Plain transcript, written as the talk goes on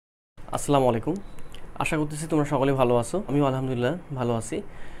আসসালামু আলাইকুম। আশা করতেছি তোমরা সকলে ভালো আছো। আমিও আলহামদুলিল্লাহ ভালো আছি।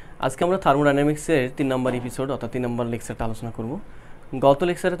 আজকে আমরা থার্মোডাইনামিক্সের 3 নম্বর এপিসোড অর্থাৎ 3 নম্বর লেকচারটা আলোচনা করব। গত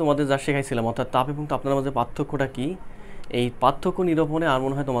লেকচারে তোমাদের যা শেখাইছিলাম অর্থাৎ তাপ এবং তাপমাত্রার মধ্যে পার্থক্যটা কী, এই পার্থক্য নিরূপণে আর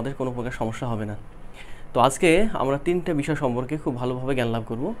মনে হয় তোমাদের কোনো প্রকার সমস্যা হবে না। তো আজকে আমরা 3টা বিষয় সম্পর্কে খুব ভালোভাবে জ্ঞান লাভ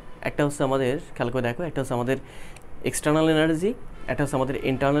করব। একটা হচ্ছে আমাদের, খেয়াল করে দেখো, একটা হচ্ছে আমাদের এক্সটার্নাল এনার্জি, একটা হচ্ছে আমাদের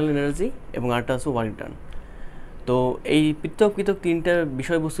ইন্টারনাল এনার্জি এবং আরেকটা হচ্ছে ওয়ার্ক ডান। তো এই পৃথক পৃথক 3টা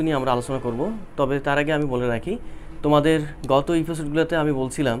বিষয়বস্তু নিয়ে আমরা আলোচনা করব। তবে তার আগে আমি বলে রাখি, তোমাদের গত এপিসোডগুলোতে আমি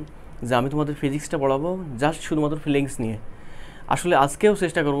বলছিলাম যে আমি তোমাদের ফিজিক্সটা পড়াবো জাস্ট শুধুমাত্র ফিলিংস নিয়ে। আসলে আজকেও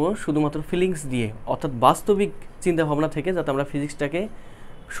চেষ্টা করব শুধুমাত্র ফিলিংস দিয়ে, অর্থাৎ বাস্তবিক চিন্তাভাবনা থেকে, যাতে আমরা ফিজিক্সটাকে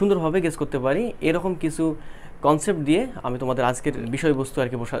সুন্দরভাবে গেস করতে পারি, এরকম কিছু কনসেপ্ট দিয়ে আমি তোমাদের আজকের বিষয়বস্তু আর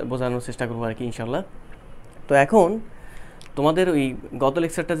কি বোঝানোর চেষ্টা করবো আর কি, ইনশাল্লাহ। তো এখন তোমাদের ওই গত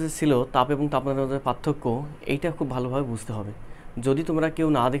লেকচারটা যে ছিল তাপ এবং তাপমাত্রার মধ্যে পার্থক্য, এইটা খুব ভালোভাবে বুঝতে হবে। যদি তোমরা কেউ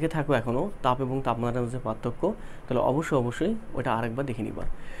না দেখে থাকো এখনও তাপ এবং তাপমাত্রার মধ্যে পার্থক্য, তাহলে অবশ্যই ওটা আরেকবার দেখে নিবা।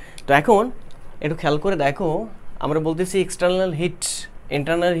 তো এখন একটু খেয়াল করে দেখো, আমরা বলতেছি এক্সটার্নাল হিট,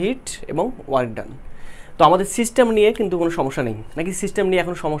 ইন্টারনাল হিট এবং ওয়ার্ক ডান। তো আমাদের সিস্টেম নিয়ে কিন্তু কোনো সমস্যা নেই, নাকি সিস্টেম নিয়ে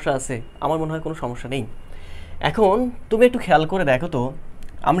এখন সমস্যা আছে? আমার মনে হয় কোনো সমস্যা নেই। এখন তুমি একটু খেয়াল করে দেখো তো,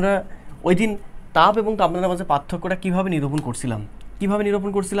 আমরা ওই দিন তাপ এবং তাপমাত্রার মাঝে পার্থক্যটা কীভাবে নিরূপণ করছিলাম?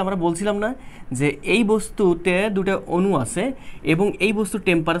 আমরা বলছিলাম না যে এই বস্তুতে দুটো অণু আছে এবং এই বস্তুর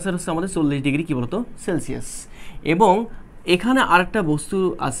টেম্পারেচার হচ্ছে আমাদের 40 ডিগ্রি কী বলতো সেলসিয়াস, এবং এখানে আরেকটা বস্তু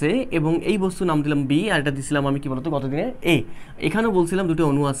আছে এবং এই বস্তুর নাম দিলাম বি, আর এটা দিছিলাম আমি কী বলতো গত দিনে এ। এখানেও বলছিলাম দুটো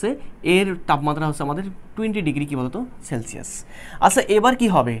অণু আছে, এর তাপমাত্রা হচ্ছে আমাদের 20 ডিগ্রি কী বলতো সেলসিয়াস। আচ্ছা, এবার কি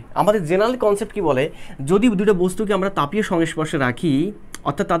হবে? আমাদের জেনারেল কনসেপ্ট কি বলে, যদি দুটো বস্তুকে আমরা তাপীয় সংস্পর্শে রাখি,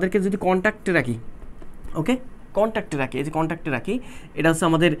 অর্থাৎ তাদেরকে যদি কন্ট্যাক্টে রাখি, ওকে, কন্ট্যাক্টে রাখি, এই যে কন্ট্যাক্টে রাখি, এটা হচ্ছে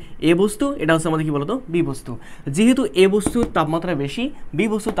আমাদের এ বস্তু, এটা হচ্ছে আমাদের কী বলতো বি বস্তু। যেহেতু এ বস্তুর তাপমাত্রা বেশি, বি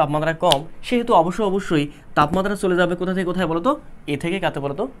বস্তুর তাপমাত্রা কম, সেহেতু অবশ্যই তাপমাত্রা চলে যাবে কোথা থেকে কোথায় বলতো, এ থেকে কাতে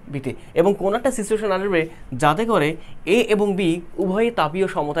বলতো বিতে, এবং কোনো একটা সিচুয়েশন আসবে যাতে করে এ এবং বি উভয়ই তাপীয়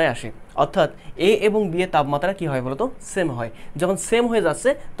সমতায় আসে, অর্থাৎ এ এবং বি এর তাপমাত্রা কী হয় বলতো সেম হয়। যখন সেম হয়ে যাচ্ছে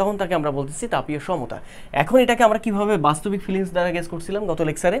তখন তাকে আমরা বলতেছি তাপীয় সমতা। এখন এটাকে আমরা কীভাবে বাস্তবিক ফিলিংস দ্বারা গেস করছিলাম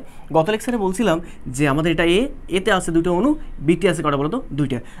গত লেকচারে বলছিলাম যে আমাদের এটা এতে আছে দুটো অণু, বিতে আছে কটা বলতো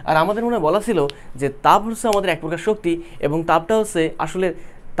দুইটা। আর আমাদের মনে বলা ছিল যে তাপ হচ্ছে আমাদের এক প্রকার শক্তি, এবং তাপটা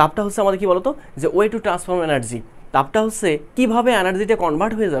হচ্ছে আমাদের কি বলতো যে ওয়ে টু ট্রান্সফর্ম এনার্জি। তাপটা হচ্ছে কীভাবে এনার্জিটা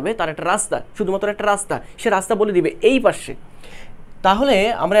কনভার্ট হয়ে যাবে তার একটা রাস্তা, শুধুমাত্র একটা রাস্তা, সে রাস্তা বলে দিবে এই পাশে। তাহলে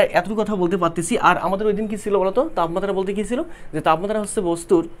আমরা এতটুকু কথা বলতে পারতেছি। আর আমাদের ওই দিন কী ছিল বলতো, তাপমাত্রা বলতে কী ছিল, যে তাপমাত্রা হচ্ছে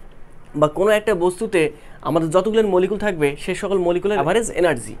বস্তুর বা কোনো একটা বস্তুতে আমাদের যতগুলো মলিকুল থাকবে সে সকল মলিকুলের অ্যাভারেজ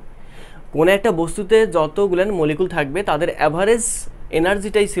এনার্জি। কোনো একটা বস্তুতে যতগুলো মলিকুল থাকবে তাদের অ্যাভারেজ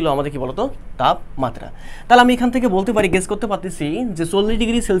এনার্জিটাই ছিল আমাদের কি বলতো তাপমাত্রা। তাহলে আমি এখান থেকে বলতে পারি, গেস করতে পারতেছি যে 40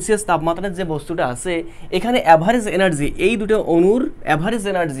 ডিগ্রি সেলসিয়াস তাপমাত্রার যে বস্তুটা আছে, এখানে অ্যাভারেজ এনার্জি, এই দুটো অণুর অ্যাভারেজ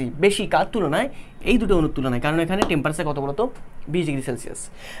এনার্জি বেশি কার তুলনায়, এই দুটো অণুর তুলনায়, কারণ এখানে টেম্পারেচার কত বলতো 20 ডিগ্রি সেলসিয়াস।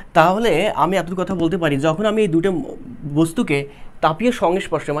 তাহলে আমি এতটুকু কথা বলতে পারি, যখন আমি এই দুটো বস্তুকে তাপীয়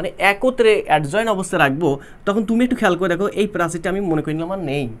সংস্পর্শে মানে একত্রে অ্যাডজয়েন্ট অবস্থায় রাখবো, তখন তুমি একটু খেয়াল করে দেখো, এই প্রাচীরটা আমি মনে করি আমার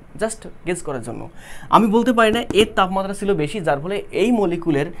নেই, জাস্ট গেস করার জন্য আমি বলতে পারি না এর তাপমাত্রা ছিল বেশি, যার ফলে এই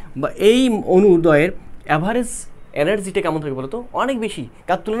মলিকুলের বা এই অণুদ্বয়ের অ্যাভারেজ এনার্জিটা কেমন থাকে বলতো অনেক বেশি,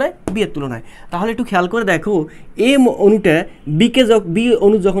 কার তুলনায়, বি এর তুলনায়। তাহলে একটু খেয়াল করে দেখো, এ অণুটা বি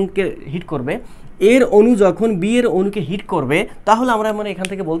অণু যখন হিট করবে, এর অণু যখন বি এর অণুকে হিট করবে, তাহলে আমরা মানে এখান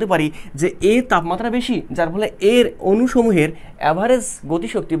থেকে বলতে পারি যে এর তাপমাত্রা বেশি, যার ফলে এর অণুসমূহের অ্যাভারেজ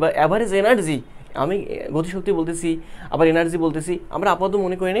গতিশক্তি বা অ্যাভারেজ এনার্জি, আমি গতিশক্তি বলতেছি আবার এনার্জি বলতেছি, আমরা আপাতত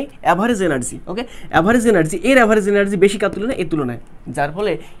মনে করি নেই অ্যাভারেজ এনার্জি, ওকে, অ্যাভারেজ এনার্জি, এর অ্যাভারেজ এনার্জি বেশি কার তুলনায়, এর তুলনায়, যার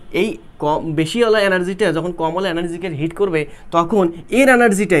ফলে এই কম বেশিওয়ালা এনার্জিটা যখন কমওয়ালা এনার্জিকে হিট করবে, তখন এর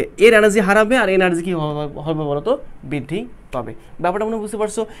এনার্জি হারাবে, আর এনার্জি কি হবে বলতো বৃদ্ধি পাবে। ব্যাপারটা মনে বুঝতে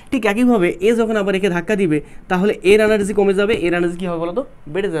পারছো? ঠিক একইভাবে এ যখন আবার একে ধাক্কা দিবে, তাহলে এর এনার্জি কমে যাবে, এর এনার্জি কী হবে বলতো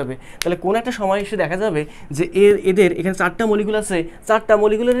বেড়ে যাবে। তাহলে কোনো একটা সময় এসে দেখা যাবে যে এদের এখানে 4টা মলিকুল আছে, 4টা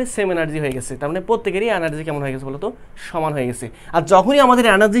মলিকুলের সেম এনার্জি হয়ে গেছে, তার মানে প্রত্যেকেরই এনার্জি কেমন হয়ে গেছে বলতো সমান হয়ে গেছে। আর যখনই আমাদের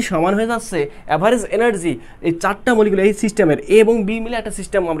এনার্জি সমান হয়ে যাচ্ছে, অ্যাভারেজ এনার্জি, এই 4টা মলিকুল এই সিস্টেমের এ এবং বি মিলে একটা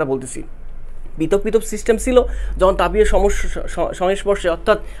সিস্টেম আমরা বলতেছি। পৃথক সিস্টেম ছিল যখন তাপীয় সংস্পর্শে,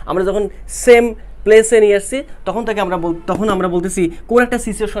 অর্থাৎ আমরা যখন সেম প্লেসে নিয়ে আসছি, তখন আমরা বলতেছি কোন একটা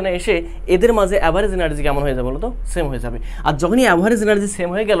সিচুয়েশনে এসে এদের মাঝে অ্যাভারেজ এনার্জি কেমন হয়ে যাবে বলতো সেম হয়ে যাবে। আর যখনই অ্যাভারেজ এনার্জি সেম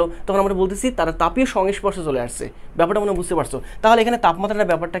হয়ে গেল, তখন আমরা বলতেছি তারা তাপীয় সংস্পর্শে চলে আসছে। ব্যাপারটা মনে বুঝতে পারছো? তাহলে এখানে তাপমাত্রাটা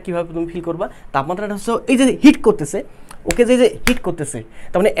ব্যাপারটা কীভাবে তুমি ফিল করবা? তাপমাত্রাটা হচ্ছে এই যে হিট করতেছে, ওকে, যে হিট করতেছে,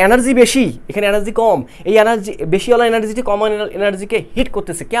 তার মানে এনার্জি বেশি, এখানে এনার্জি কম, এই এনার্জি বেশিওয়ালা এনার্জিটি কম এনার্জিকে হিট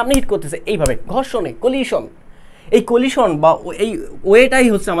করতেছে। কেমন হিট করতেছে? এইভাবে ঘর্ষণে, কলিশন, এই কলিশন বা এই ওয়েটাই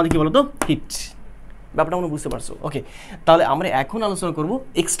হচ্ছে আমাদের কি বলতো হিট। ব্যাপারটা আমরা বুঝতে পারছো? ওকে, তাহলে আমরা এখন আলোচনা করব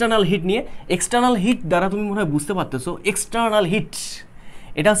এক্সটার্নাল হিট নিয়ে। এক্সটার্নাল হিট দ্বারা তুমি মনে হয় বুঝতে পারতেছো, এক্সটার্নাল হিট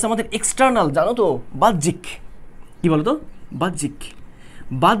এটা হচ্ছে আমাদের এক্সটার্নাল, জানো তো, বাহ্যিক। কি বলতো? বাহ্যিক।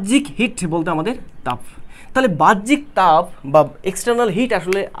 বাহ্যিক হিট বলতে আমাদের তাপ। তাহলে বাহ্যিক তাপ বা এক্সটার্নাল হিট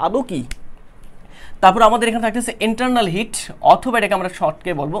আসলে আদৌ কি? তারপর আমাদের এখানে থাকতেছে ইন্টারনাল হিট, অথবা এটাকে আমরা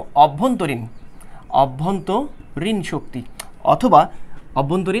শর্টকে বলবো অভ্যন্তরীণ, অভ্যন্তরীণ শক্তি অথবা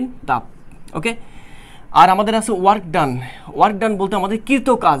অভ্যন্তরীণ তাপ। ওকে, আর আমাদের আছে ওয়ার্ক ডান। ওয়ার্ক ডান বলতে আমাদের কৃত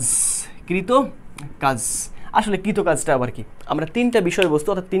কাজ। কৃত কাজ, আসলে কৃত কাজটা আবার কি? আমরা তিনটা বিষয়বস্তু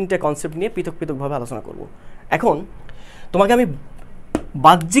অর্থাৎ তিনটা কনসেপ্ট নিয়ে পৃথক পৃথকভাবে আলোচনা করব। এখন তোমাকে আমি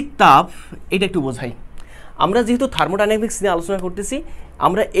বাহ্যিক তাপ এটা একটু বোঝাই। আমরা যেহেতু থার্মোডাইনামিক্স নিয়ে আলোচনা করতেছি,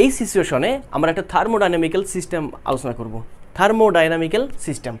 আমরা এই সিচুয়েশনে আমরা একটা থার্মোডাইনামিক্যাল সিস্টেম আলোচনা করব। থার্মোডাইনামিক্যাল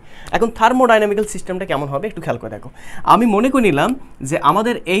সিস্টেম। এখন থার্মোডাইনামিক্যাল সিস্টেমটা কেমন হবে একটু খেয়াল করে দেখো। আমি মনে করে নিলাম যে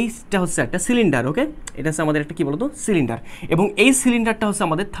আমাদের এইটা হচ্ছে একটা সিলিন্ডার। ওকে, এটা হচ্ছে আমাদের একটা কি বলতো সিলিন্ডার, এবং এই সিলিন্ডারটা হচ্ছে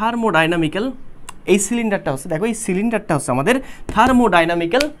আমাদের থার্মোডাইনামিক্যাল, এই সিলিন্ডারটা হচ্ছে দেখো, এই সিলিন্ডারটা হচ্ছে আমাদের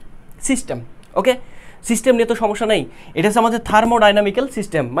থার্মোডাইনামিক্যাল সিস্টেম। ওকে, সিস্টেম নিয়ে তো সমস্যা নেই, এটা হচ্ছে আমাদের থার্মোডাইনামিক্যাল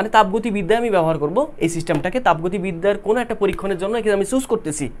সিস্টেম, মানে তাপগতিবিদ্যা আমি ব্যবহার করব এই সিস্টেমটাকে। তাপগতিবিদ্যার কোনো একটা পরীক্ষণের জন্য এখানে আমি চুজ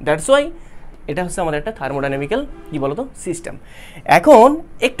করতেছি, দ্যাটস ওয়াই এটা হচ্ছে আমাদের একটা থার্মোডাইনামিক্যাল কি বলতো সিস্টেম। এখন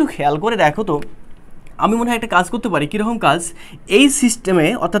একটু খেয়াল করে দেখো তো, আমি মনে হয় একটা কাজ করতে পারি। কীরকম কাজ? এই সিস্টেমে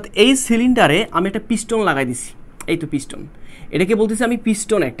অর্থাৎ এই সিলিন্ডারে আমি একটা পিস্টন লাগাই দিছি। এই তো পিস্টন, এটাকে বলতেছি আমি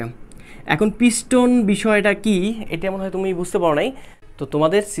পিস্টন একটা। এখন পিস্টন বিষয়টা কি এটা মনে হয় তুমি বুঝতে পারো নাই। তো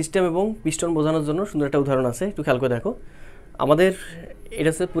তোমাদের সিস্টেম এবং পিস্টন বোঝানোর জন্য সুন্দর একটা উদাহরণ আছে, একটু খেয়াল করে দেখো। আমাদের এটা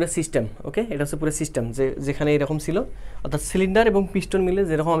হচ্ছে পুরো সিস্টেম। ওকে, এটা হচ্ছে পুরো সিস্টেম, যেখানে এরকম ছিল, অর্থাৎ সিলিন্ডার এবং পিস্টন মিলে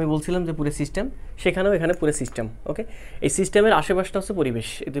যেরকম আমি বলছিলাম যে পুরো সিস্টেম, সেখানেও এখানে পুরো সিস্টেম। ওকে, এই সিস্টেমের আশেপাশটা হচ্ছে পরিবেশ,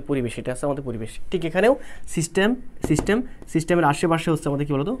 এটা পরিবেশ, এটা হচ্ছে আমাদের পরিবেশ। ঠিক এখানেও সিস্টেম, সিস্টেমের আশেপাশে হচ্ছে আমাদের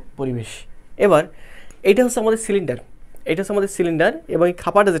কী বলতো পরিবেশ। এবার এইটা হচ্ছে আমাদের সিলিন্ডার, এটা হচ্ছে আমাদের সিলিন্ডার, এবং এই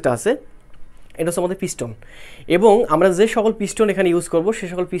খাপাটা যেটা আছে এটা হচ্ছে আমাদের পিস্টন। এবং আমরা যে সকল পিস্টন এখানে ইউজ করব সে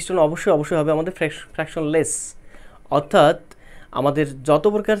সকল পিস্টন অবশ্যই হবে আমাদের ফ্র্যাকশনলেস, অর্থাৎ আমাদের যত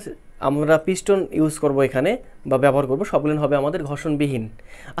প্রকার আমরা পিস্টন ইউজ করব এখানে বা ব্যবহার করব সবগুলো হবে আমাদের ঘর্ষণবিহীন।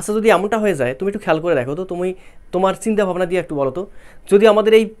 আচ্ছা, যদি এমনটা হয়ে যায়, তুমি একটু খেয়াল করে দেখো তো, তুমি তোমার চিন্তা ভাবনা দিয়ে একটু বলো তো, যদি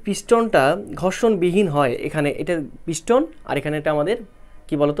আমাদের এই পিস্টনটা ঘর্ষণবিহীন হয়, এখানে এটা পিস্টন আর এখানে এটা আমাদের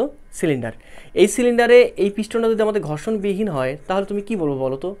কি বলো তো সিলিন্ডার, এই সিলিন্ডারে এই পিস্টনটা যদি আমাদের ঘর্ষণবিহীন হয়, তাহলে তুমি কি বলবো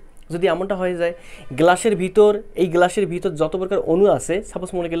বলো তো? যদি এমনটা হয়ে যায়, গ্লাসের ভিতর, এই গ্লাসের ভিতর যত প্রকার অণু আছে, সাপোজ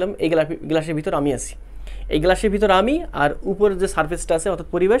মনে করলাম এই গ্লাসের ভিতর আমি আছি, এই গ্লাসের ভিতর আমি, আর উপরের যে সারফেসটা আছে অর্থাৎ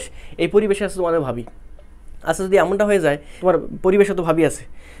পরিবেশ, এই পরিবেশে আছে তোমাদের ভাবি। আচ্ছা, যদি এমনটা হয়ে যায়, তোমার পরিবেশে তো ভাবি আছে,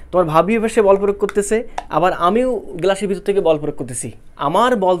 তোমার ভাবি এসে বল প্রয়োগ করতেছে, আবার আমিও গ্লাসের ভিতর থেকে বল প্রয়োগ করতেছি।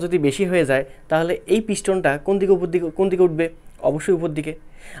 আমার বল যদি বেশি হয়ে যায়, তাহলে এই পিস্টনটা কোন দিকে উঠবে? অবশ্যই উপর দিকে।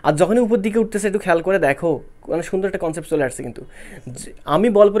 আর যখনই উপর দিকে উঠতেছে, একটু খেয়াল করে দেখো, মানে সুন্দর একটা কনসেপ্ট চলে আসছে কিন্তু। আমি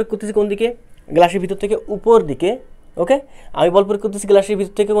বল প্রয়োগ করতেছি কোন দিকে? গ্লাসের ভিতর থেকে উপর দিকে। ওকে, আমি বল প্রয়োগ করতেছি গ্লাসের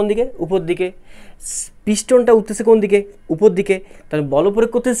ভিতর থেকে কোন দিকে? উপর দিকে। পিস্টনটা উঠতেছে কোন দিকে? উপর দিকে। তাহলে বল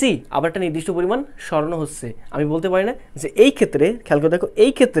প্রয়োগ করতেছি, আবার একটা নির্দিষ্ট পরিমাণ সরানো হচ্ছে। আমি বলতে পারি না যে এই ক্ষেত্রে, খেয়াল করে দেখো,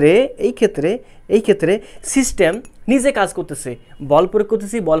 এই ক্ষেত্রে সিস্টেম নিজে কাজ করতেছে, বল প্রয়োগ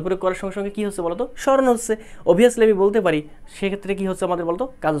করতেছি, বল প্রয়োগ করার সঙ্গে সঙ্গে কী হচ্ছে বলতো? সরানো হচ্ছে। অবভিয়াসলি আমি বলতে পারি সেক্ষেত্রে কী হচ্ছে আমাদের বলতো?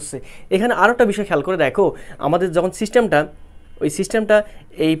 কাজ হচ্ছে। এখানে আরও একটা বিষয় খেয়াল করে দেখো, আমাদের যখন সিস্টেমটা, ওই সিস্টেমটা,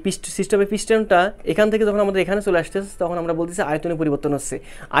 এই সিস্টেমের পিস্টনটা এখান থেকে যখন আমাদের এখানে চলে আসতেছে, তখন আমরা বলতেছি আয়তনে পরিবর্তন হচ্ছে।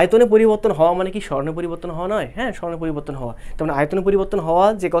 আয়তনে পরিবর্তন হওয়া মানে কি স্বর্ণে পরিবর্তন হওয়া নয়? হ্যাঁ, স্বর্ণে পরিবর্তন হওয়া। তার মানে আয়তনে পরিবর্তন হওয়া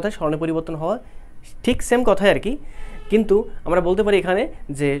যে কথা, স্বর্ণে পরিবর্তন হওয়া ঠিক সেম কথাই আর কি। কিন্তু আমরা বলতে পারি এখানে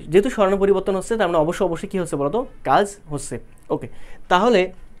যে যেহেতু স্বর্ণ পরিবর্তন হচ্ছে, তার মানে অবশ্যই কী হচ্ছে বলতো? কাজ হচ্ছে। ওকে, তাহলে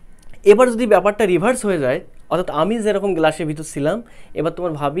এবার যদি ব্যাপারটা রিভার্স হয়ে যায়, অর্থাৎ আমি যেরকম গ্লাসের ভিতর ছিলাম, এবার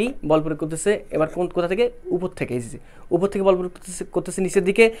তোমার ভাবি বল প্রয়োগ করতেছে, এবার কোথা থেকে? উপর থেকে এসেছে, উপর থেকে বল প্রয়োগ করতেছে নিচের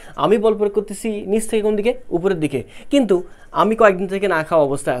দিকে, আমি বল প্রয়োগ করতেছি নিচ থেকে কোন দিকে? উপরের দিকে। কিন্তু আমি কয়েকদিন থেকে না খাওয়া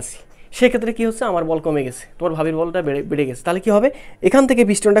অবস্থায় আছি, সেক্ষেত্রে কী হচ্ছে? আমার বল কমে গেছে, তোমার ভাবির বলটা বেড়ে গেছে। তাহলে কী হবে? এখান থেকে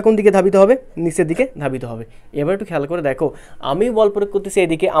পিস্টনটা কোন দিকে ধাবিত হবে? নিচের দিকে ধাবিত হবে। এবার একটু খেয়াল করে দেখো, আমি বল প্রয়োগ করতেছি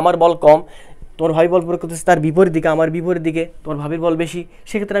এদিকে, আমার বল কম, তোমার ভাবি বল প্রয়োগ করতেছে তার বিপরীত দিকে, আমার বিপরীত দিকে, তোমার ভাবির বল বেশি।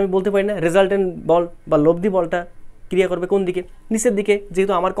 সেক্ষেত্রে আমি বলতে পারি না রেজাল্টেন্ট বল বা লব্ধি বলটা ক্রিয়া করবে কোন দিকে? নিচের দিকে।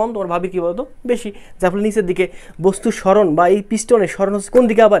 যেহেতু আমার কম, তোমার ভাবির কী বলতো? বেশি, যার ফলে নিচের দিকে। বস্তুর স্মরণ বা এই পিস্টনের স্মরণ হচ্ছে কোন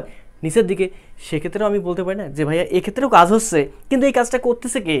দিকে? আবার নিচের দিকে। সেক্ষেত্রেও আমি বলতে পারি না যে ভাইয়া এক্ষেত্রেও কাজ হচ্ছে, কিন্তু এই কাজটা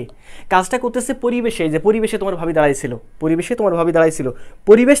করতেছে কে? কাজটা করতেছে পরিবেশে, যে পরিবেশে তোমার ভাবি দাঁড়াইছিল,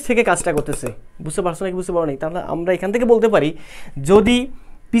 পরিবেশ থেকে কাজটা করতেছে। বুঝতে পারছো নাকি বুঝতে পারো নি? তাহলে আমরা এখান থেকে বলতে পারি, যদি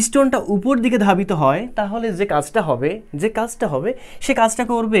পিস্টনটা উপর দিকে ধাবিত হয়, তাহলে যে কাজটা হবে সে কাজটা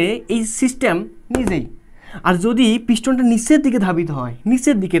করবে এই সিস্টেম নিজেই। আর যদি পিস্টনটা নিচের দিকে ধাবিত হয়,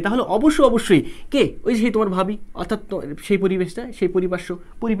 নিচের দিকে, তাহলে অবশ্যই কে, ওই সেই তোমার ভাবি, অর্থাৎ সেই পরিবেশটা, সেই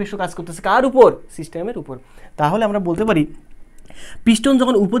পরিবেশও কাজ করতেছে কার উপর, সিস্টেমের উপর। তাহলে আমরা বলতে পারি পিস্টন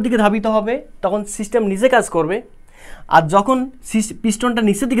যখন উপর দিকে ধাবিত হবে তখন সিস্টেম নিজে কাজ করবে, আর যখন পিস্টনটা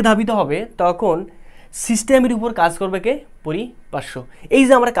নিচের দিকে ধাবিত হবে তখন সিস্টেমের উপর কাজ করবে কে, পরিপার্শ্ব। এই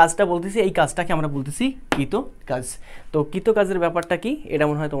যে আমরা কাজটা বলতেছি, এই কাজটাকে আমরা বলতেছি কৃত কাজ। তো কৃত কাজের ব্যাপারটা কি, এটা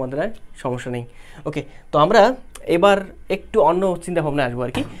মনে হয় তোমাদের আর সমস্যা নেই। ওকে, তো আমরা এবার একটু অন্য চিন্তা ভাবনা আসবো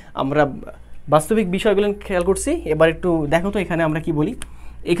আর কি। আমরা বাস্তবিক বিষয়গুলো খেয়াল করছি, এবার একটু দেখো তো এখানে আমরা কি বলি।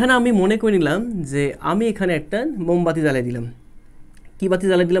 এখানে আমি মনে করে নিলাম যে আমি এখানে একটা মোমবাতি জ্বালিয়ে দিলাম। কি বাতি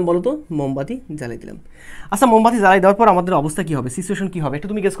জ্বালিয়ে দিলাম বলো তো, মোমবাতি জ্বালিয়ে দিলাম। আচ্ছা, মোমবাতি জ্বালিয়ে দেওয়ার পর আমাদের অবস্থা কী হবে, সিচুয়েশন কী হবে, একটু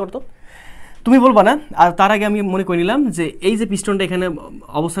তুমি গেস করতো। তুমি বলবা না, আর তার আগে আমি মনে করে নিলাম যে এই যে পিস্টনটা এখানে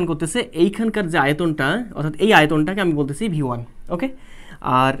অবস্থান করতেছে, এইখানকার যে আয়তনটা, অর্থাৎ এই আয়তনটাকে আমি বলতেছি V1। ওকে,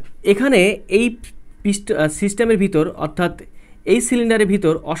 আর এখানে এই সিস্টেমের ভিতর, অর্থাৎ এই সিলিন্ডারের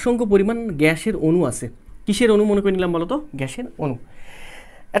ভিতর অসংখ্য পরিমাণ গ্যাসের অণু আছে। কিসের অণু মনে করে নিলাম বলো তো, গ্যাসের অণু।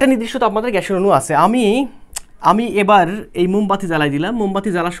 একটা নির্দিষ্ট তাপমাত্রায় গ্যাসের অণু আছে। আমি এবার এই মোমবাতি জ্বালাই দিলাম। মোমবাতি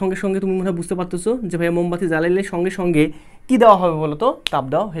জ্বালার সঙ্গে সঙ্গে তুমি মনে হয় বুঝতে পারতেছো যে ভাইয়া মোমবাতি জ্বালাইলে সঙ্গে সঙ্গে কী দেওয়া হবে বলো তো, তাপ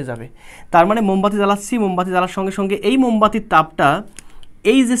দেওয়া হয়ে যাবে। তার মানে মোমবাতি জ্বালাচ্ছি, মোমবাতি জ্বালার সঙ্গে সঙ্গে এই মোমবাতির তাপটা,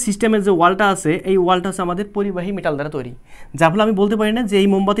 এই যে সিস্টেমের যে ওয়ালটা আছে, এই ওয়ালটা আছে আমাদের পরিবাহী মেটাল দ্বারা তৈরি। যার ফলে আমি বলতে পারি না যে এই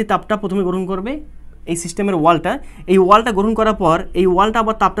মোমবাতির তাপটা প্রথমে গ্রহণ করবে এই সিস্টেমের ওয়ালটা, এই ওয়ালটা গ্রহণ করার পর এই ওয়ালটা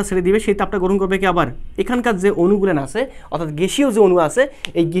আবার তাপটা ছেড়ে দিবে, সেই তাপটা গ্রহণ করবে কি আবার এখানকার যে অণুগুলো আছে, অর্থাৎ গ্যাসীয় যে অণু আছে,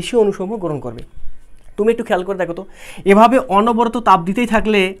 এই গ্যাসীয় অণুসমূহ গ্রহণ করবে। তুমি একটু খেয়াল করে দেখো তো, এভাবে অনবরত তাপ দিতেই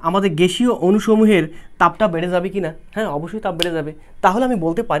থাকলে আমাদের গ্যাসীয় অণুসমূহের তাপটা বেড়ে যাবে কি না? হ্যাঁ, অবশ্যই তাপ বেড়ে যাবে। তাহলে আমি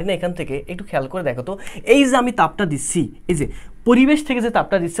বলতে পারি না এখান থেকে, একটু খেয়াল করে দেখো তো, এই যে আমি তাপটা দিচ্ছি, এই যে পরিবেশ থেকে যে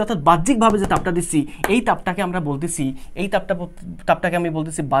তাপটা দিচ্ছি, অর্থাৎ বাহ্যিকভাবে যে তাপটা দিচ্ছি, এই তাপটাকে আমরা বলতেছি, এই তাপটাকে আমি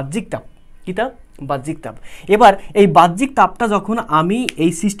বলতেছি বাহ্যিক তাপ। কী তাপ? বাহ্যিক তাপ। এবার এই বাহ্যিক তাপটা যখন আমি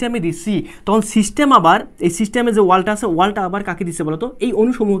এই সিস্টেমে দিচ্ছি, তখন সিস্টেম আবার এই সিস্টেমে যে ওয়ালটা আছে, ওয়ালটা আবার কাকে দিচ্ছে বলতো, এই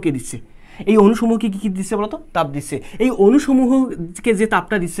অণুসমূহকে দিচ্ছে। এই অণুসমূহকে কী দিচ্ছে বলতো, তাপ দিচ্ছে। এই অণুসমূহকে যে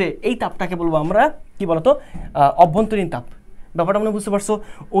তাপটা দিচ্ছে, এই তাপটাকে বলবো আমরা কি বলতো, অভ্যন্তরীণ তাপ। ব্যাপারটা মনে বুঝতে পারছো?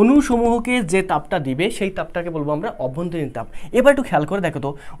 অণুসমূহকে যে তাপটা দিবে, সেই তাপটাকে বলবো আমরা অভ্যন্তরীণ তাপ। এবার একটু খেয়াল করে দেখো তো,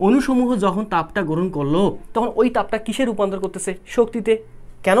 অণুসমূহ যখন তাপটা গ্রহণ করলো, তখন ওই তাপটা কিসে রূপান্তর করতেছে? শক্তিতে।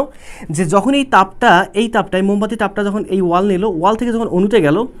 কেন? যে যখন এই তাপটা এই মোমবাতি তাপটা যখন এই ওয়াল নিল, ওয়াল থেকে যখন অণুতে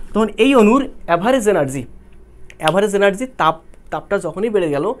গেল, তখন এই অণুর অ্যাভারেজ এনার্জি তাপটা যখনই বেড়ে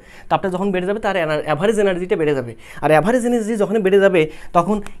গেল, তাপটা যখন বেড়ে যাবে তার অ্যাভারেজ এনার্জিটা বেড়ে যাবে। আর অ্যাভারেজ এনার্জি যখন বেড়ে যাবে,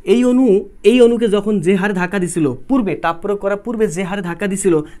 তখন এই অণুকে যখন যে হারে ধাক্কা দিছিল পূর্বে, তাপ প্রয়োগ করার পূর্বে যে হারে ধাক্কা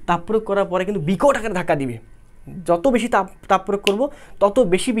দিছিল, তাপ প্রয়োগ করার পরে কিন্তু বিকট আকারে ধাক্কা দিবে। যত বেশি তাপ প্রয়োগ করবো, তত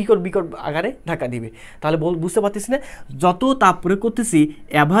বেশি বিকট আকারে ধাক্কা দিবে। তাহলে বুঝতে পারতেছি না, যত তাপ প্রয়োগ করতেছি,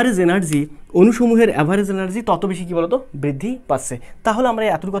 অ্যাভারেজ এনার্জি, অণুসমূহের অ্যাভারেজ এনার্জি তত বেশি কী বলতো, বৃদ্ধি পাচ্ছে। তাহলে আমরা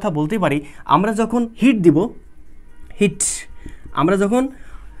এতটুকু কথা বলতেই পারি, আমরা যখন আমরা যখন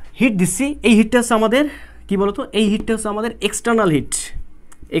হিট দিচ্ছি, এই হিটটা হচ্ছে আমাদের কী বলতো, এই হিটটা হচ্ছে আমাদের এক্সটার্নাল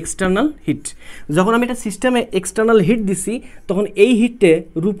হিট। যখন আমি একটা সিস্টেমে এক্সটার্নাল হিট দিচ্ছি, তখন এই হিটে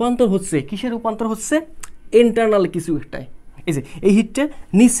রূপান্তর হচ্ছে, কিসে রূপান্তর হচ্ছে? ইন্টারনাল কিছু একটাই। এই যে এই হিটটা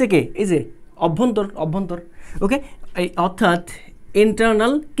নিচ্ছে কে, এই যে অভ্যন্তর। ওকে, এই অর্থাৎ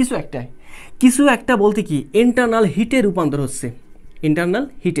ইন্টারনাল কিছু একটা বলতে কি, ইন্টারনাল হিটে রূপান্তর হচ্ছে, ইন্টারনাল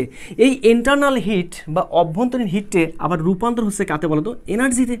হিটে। এই ইন্টারনাল হিট বা অভ্যন্তরীণ হিটে আবার রূপান্তর হচ্ছে কাতে বলো তো,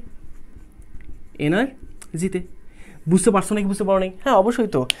 এনার্জিতে। বুঝতে পারছো নাকি, বুঝতে পারো নাই? হ্যাঁ, অবশ্যই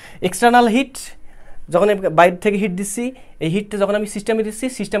তো। এক্সটার্নাল হিট যখন বাইরে থেকে হিট দিচ্ছি, এই হিটটা যখন আমি সিস্টেমে দিচ্ছি,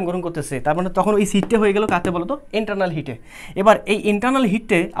 সিস্টেম গ্রহণ করতেছে, তার মানে তখন ওই হিটটা হয়ে গেল কাতে বলো তো, ইন্টারনাল হিটে। এবার এই ইন্টারনাল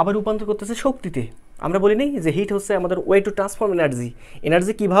হিটে আবার রূপান্তর করতেছে শক্তিতে। আমরা বলি নি যে হিট হচ্ছে আমাদের ওয়ে টু ট্রান্সফর্ম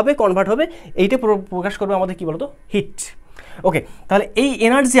এনার্জি কীভাবে কনভার্ট হবে, এইটা প্রকাশ করবে আমাদের কী বলতো, হিট। ওকে, তাহলে এই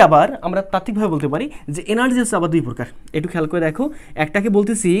এনার্জি আবার আমরা তাত্ত্বিকভাবে বলতে পারি যে এনার্জি হচ্ছে আবার দুই প্রকার। একটু খেয়াল করে দেখো, একটাকে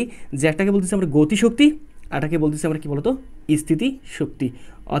বলতেছি আমরা গতিশক্তি, আরটাকে বলতেছি আমরা কী বলতো, স্থিতি শক্তি।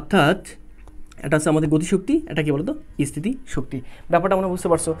 অর্থাৎ এটা হচ্ছে আমাদের গতিশক্তি, এটা কি বলতো, স্থিতি শক্তি। ব্যাপারটা আমরা বুঝতে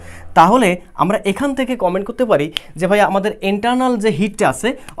পারছো? তাহলে আমরা এখান থেকে কমেন্ট করতে পারি যে ভাই আমাদের ইন্টারনাল যে হিটটা আছে,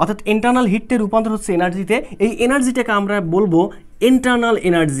 অর্থাৎ ইন্টারনাল হিটে রূপান্তর হচ্ছে এনার্জিতে, এই এনার্জিটাকে আমরা বলবো ইন্টারনাল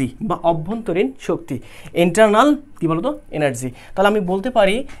এনার্জি বা অভ্যন্তরীণ শক্তি। ইন্টারনাল কি বলতো, এনার্জি। তাহলে আমি বলতে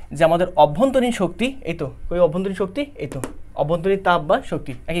পারি যে আমাদের অভ্যন্তরীণ শক্তি, এই তো ওই অভ্যন্তরীণ শক্তি, এই তো অভ্যন্তরীণ তাপ বা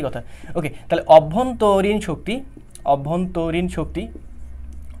শক্তি, একই কথা। ওকে, তাহলে অভ্যন্তরীণ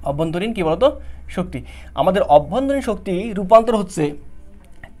কি বলতো, শক্তি। আমাদের অভ্যন্তরীণ শক্তি রূপান্তর হচ্ছে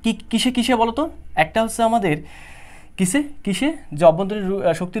কিসে বলতো, একটা হচ্ছে আমাদের কিসে যে অভ্যন্তরীণ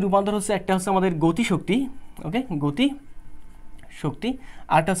শক্তি রূপান্তর হচ্ছে, একটা হচ্ছে আমাদের গতিশক্তি, ওকে, গতি শক্তি,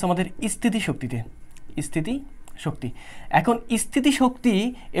 আরটা হচ্ছে আমাদের স্থিতি স্থিতি শক্তি। এখন স্থিতি শক্তি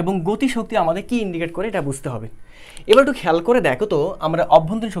এবং গতি শক্তি আমাদের কি ইন্ডিকেট করে এটা বুঝতে হবে। এবার একটু খেয়াল করে দেখো তো, আমরা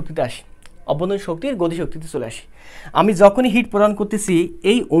অভ্যন্তরীণ শক্তিতে আসি, অভ্যন্তরীণ শক্তির গতি শক্তিতে চলে আসি। আমি যখনই হিট প্রদান করতেছি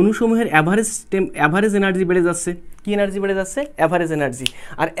এই অণুসমূহের অ্যাভারেজ এনার্জি বেড়ে যাচ্ছে। কি এনার্জি বেড়ে যাচ্ছে? Average energy.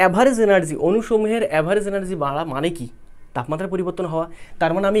 আর অ্যাভারেজ এনার্জি, অণুসমূহের অ্যাভারেজ এনার্জি বাড়া মানে কি? তাপমাত্রা পরিবর্তন হওয়া।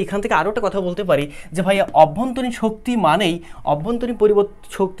 তার মানে আমি এখান থেকে আরও একটা কথা বলতে পারি যে ভাইয়া অভ্যন্তরীণ শক্তি মানেই অভ্যন্তরীণ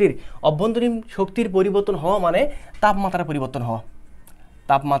শক্তির পরিবর্তন হওয়া মানে তাপমাত্রার পরিবর্তন হওয়া।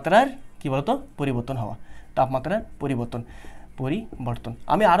 তাপমাত্রার কি বলতো? পরিবর্তন হওয়া। তাপমাত্রার পরিবর্তন।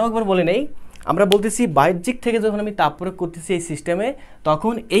 আমি আরও একবার বলে নেই, আমরা বলতেছি বাহ্যিক থেকে যখন আমি তাপ প্রয়োগ করতেছি এই সিস্টেমে,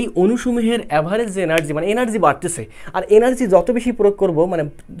 তখন এই অণুসমূহের অ্যাভারেজ যে এনার্জি, মানে এনার্জি বাড়তেছে। আর এনার্জি যত বেশি প্রয়োগ করব, মানে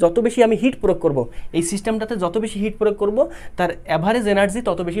যত বেশি আমি হিট প্রয়োগ করব এই সিস্টেমটাতে, যত বেশি হিট প্রয়োগ করব তার অ্যাভারেজ এনার্জি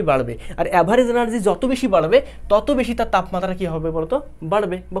তত বেশি বাড়বে। আর অ্যাভারেজ এনার্জি যত বেশি বাড়বে তত বেশি তার তাপমাত্রা কী হবে বলতো?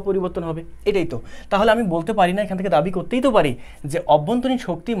 বাড়বে বা পরিবর্তন হবে। এটাই তো। তাহলে আমি বলতে পারি না, এখান থেকে দাবি করতেই তো পারি যে অভ্যন্তরীণ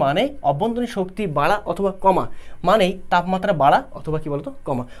শক্তি মানে অভ্যন্তরীণ শক্তি বাড়া অথবা কমা মানেই তাপমাত্রা বাড়া অথবা কি বলতো?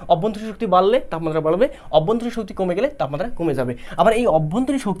 কমা। অভ্যন্তরীণ শক্তি বাড়লে তাপমাত্রা বাড়বে, অভ্যন্তরীণ শক্তি কমে গেলে তাপমাত্রা কমে যাবে। আবার এই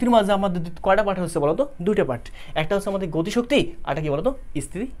অভ্যন্তরীণ শক্তির মাঝে আমাদের কয়টা পার্ট হচ্ছে বলতো? দুইটা পার্ট। একটা হচ্ছে আমাদের গতিশক্তি, আর একটা কি বলতো?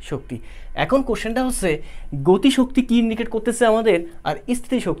 স্থিতি শক্তি। এখন কোশ্চেনটা হচ্ছে গতিশক্তি কি ইন্ডিকেট করতেছে আমাদের, আর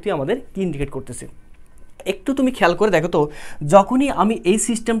স্থিতি শক্তি আমাদের কি ইন্ডিকেট করতেছে। একটু তুমি খেয়াল করে দেখো তো, যখনই আমি এই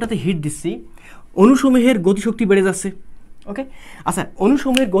সিস্টেমটাতে হিট দিচ্ছি অণুসমূহের গতিশক্তি বেড়ে যাচ্ছে। ওকে, আচ্ছা,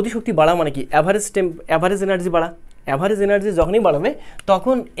 অণুসমূহের গতিশক্তি বাড়া মানে কি? অ্যাভারেজ এনার্জি বাড়া। অ্যাভারেজ এনার্জি যখনই বাড়বে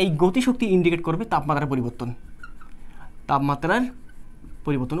তখন এই গতিশক্তি ইন্ডিকেট করবে তাপমাত্রার পরিবর্তন। তাপমাত্রার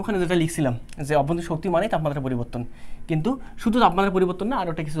পরিবর্তন, ওখানে যেটা লিখছিলাম যে অভ্যন্তরীণ শক্তি মানে তাপমাত্রার পরিবর্তন, কিন্তু শুধু তাপমাত্রার পরিবর্তন না, আরও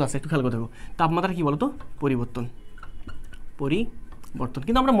একটা কিছু আছে, একটু খেয়াল করে দেখো। তাপমাত্রা কি বলতো? পরিবর্তন।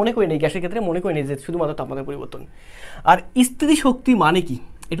 কিন্তু আমরা মনে করি না, গ্যাসের ক্ষেত্রে মনে করি না যে শুধুমাত্র তাপমাত্রার পরিবর্তন। আর স্থিতি শক্তি মানে কি?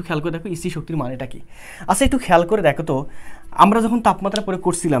 একটু খেয়াল করে দেখো স্থিতি শক্তির মানেটা কি। আচ্ছা, একটু খেয়াল করে দেখো তো, আমরা যখন তাপমাত্রা প্রয়োগ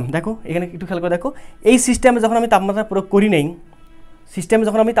করছিলাম, দেখো এখানে একটু খেয়াল করে দেখো, এই সিস্টেমে যখন আমি তাপমাত্রা প্রয়োগ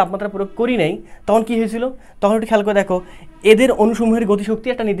করি নেই, তখন কি হয়েছিল? তখন একটু খেয়াল করে দেখো, এদের অণুসমূহের গতিশক্তি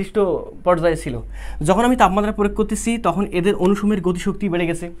একটা নির্দিষ্ট পর্যায়ে ছিল। যখন আমি তাপমাত্রা প্রয়োগ করতেছি তখন এদের অণুসমূহের গতিশক্তি বেড়ে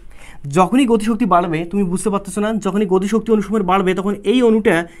গেছে। যখনই গতিশক্তি বাড়বে, তুমি বুঝতে পারতেছো না, যখনই গতিশক্তি অণুসমূহের বাড়বে তখন এই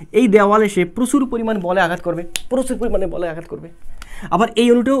অণুটা এই দেওয়ালে এসে প্রচুর পরিমাণ বলে আঘাত করবে, আবার এই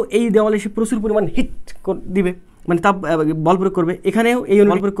অণুটাও এই দেওয়ালে এসে প্রচুর পরিমাণ হিট দিবে, মানে তাপ বল প্রয়োগ করবে। এখানেও এই অণু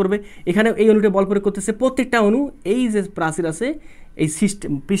বল প্রয়োগ করবে, এখানেও এই অণুটা বল প্রয়োগ করতেছে। প্রত্যেকটা অণু এই যে প্রাচীর আছে, এই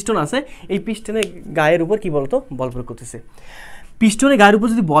পিস্টন আছে, এই পিস্টনের গায়ের উপর কি বলতো? বল প্রয়োগ করতেছে। পিস্টনের গায়ের উপর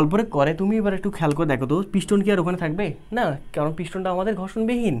যদি বল প্রয়োগ করে, তুমি এবার একটু খেয়াল করে দেখো তো, পিস্টন কি আর ওখানে থাকবে না? কারণ পিস্টনটা আমাদের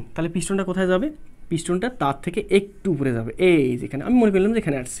ঘর্ষণবিহীন। তাহলে পিস্টনটা কোথায় যাবে? পিস্টনটা তার থেকে একটু উপরে যাবে, এই যেখানে। আমি মনে করলাম যে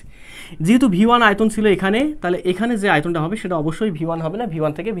এখানে আসছে, যেহেতু V1 আয়তন ছিল এখানে, তাহলে এখানে যে আয়তনটা হবে সেটা অবশ্যই V1 হবে না,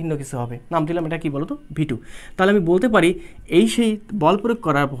 V1 থেকে ভিন্ন কিছু হবে। নাম দিলাম এটা কি বলতো? V2। তাহলে আমি বলতে পারি এই সেই বল প্রয়োগ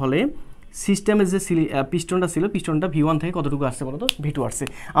করার ফলে সিস্টেমের যে পিস্টনটা ছিল, পিস্টনটা V1 থেকে কতটুকু আসছে বলতো? V2 আসছে।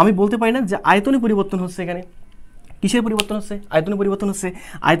 আমি বলতে পারি না যে আয়তনে পরিবর্তন হচ্ছে। এখানে কিসের পরিবর্তন হচ্ছে? আয়তনে পরিবর্তন হচ্ছে।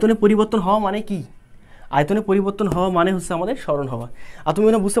 আয়তনে পরিবর্তন হওয়া মানে কি? আয়তনে পরিবর্তন হওয়া মানে হচ্ছে আমাদের সরণ হওয়া। আর তুমি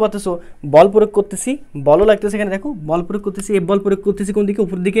বুঝতে পারতেছো, বল প্রয়োগ করতেছি, বলও লাগতেছে। এখানে দেখো বল প্রয়োগ করতেছি, এই বল প্রয়োগ করতেছি কোন দিকে?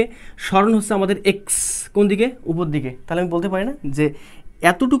 উপর দিকে। সরণ হচ্ছে আমাদের এক্স, কোন দিকে? উপর দিকে। তাহলে আমি বলতে পারি না যে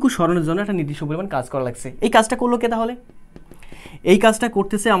এতটুকু সরণের জন্য একটা নির্দিষ্ট পরিমাণ কাজ করা লাগছে। এই কাজটা করলো কে তাহলে? এই কাজটা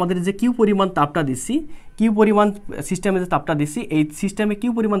করতেছে আমাদের যে কিউ পরিমাণ তাপটা দিচ্ছি, কিউ পরিমাণ সিস্টেমে যে তাপটা দিচ্ছি, এই সিস্টেমে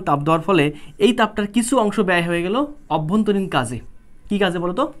কিউ পরিমাণ তাপ দেওয়ার ফলে এই তাপটার কিছু অংশ ব্যয় হয়ে গেল অভ্যন্তরীণ কাজে। কি কাজে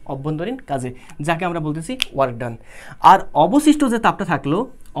বলো তো? অভ্যন্তরীণ কাজে, যাকে আমরা বলতেছি ওয়ার্ক ডান। আর অবশিষ্ট যে তাপটা থাকলো,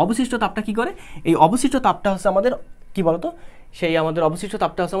 অবশিষ্ট তাপটা কি করে? এই অবশিষ্ট তাপটা হচ্ছে আমাদের কি বলতো? সেই আমাদের অবশিষ্ট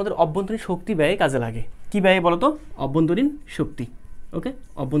তাপটা হচ্ছে আমাদের অভ্যন্তরীণ শক্তি ব্যয়ে কাজে লাগে। কি ব্যয়ে বলতো? অভ্যন্তরীণ শক্তি। ওকে,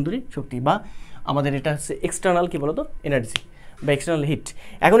 অভ্যন্তরীণ শক্তি, বা আমাদের এটা হচ্ছে এক্সটার্নাল কি বলতো? এনার্জি বা এক্সটার্নাল হিট।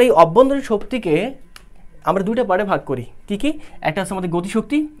 এখন এই অভ্যন্তরীণ শক্তিকে আমরা দুইটা পার্টে ভাগ করি। কি কি? একটা হচ্ছে আমাদের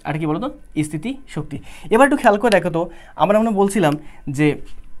গতিশক্তি, আর কি বলতো? স্থিতি শক্তি। এবার একটু খেয়াল করে দেখো তো, আমরা বলছিলাম যে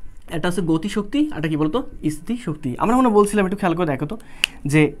একটা হচ্ছে গতিশক্তি, আর কি বলতো? স্থিতি শক্তি। আমরা বলছিলাম, একটু খেয়াল করে দেখো তো,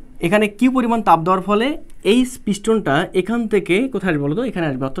 যে এখানে কি পরিমাণ তাপ দেওয়ার ফলে এই পিস্টনটা এখান থেকে কোথায় আসবে বলতো? এখানে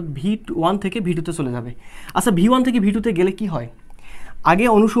আসবে, অর্থাৎ V1 থেকে V2-তে চলে যাবে। আচ্ছা, V1 থেকে V2-তে গেলে কি হয়? আগে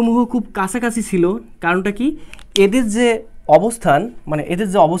অণুসমূহ খুব কাছাকাছি ছিল। কারণটা কি? এদের যে অবস্থান, মানে এদের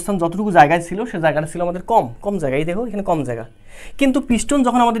যে অবস্থান যতটুকু জায়গায় ছিল, সে জায়গাটা ছিল আমাদের কম জায়গায়। দেখো এখানে কম জায়গা, কিন্তু পিস্টন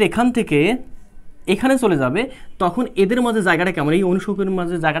যখন আমাদের এখান থেকে এখানে চলে যাবে, তখন এদের মাঝে জায়গাটা কেমন? এই অণুসমূহের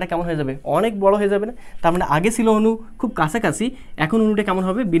মাঝে জায়গাটা কেমন হয়ে যাবে? অনেক বড় হয়ে যাবে না? তার মানে আগে ছিল অণু খুব কাছাকাছি, এখন অণুটা কেমন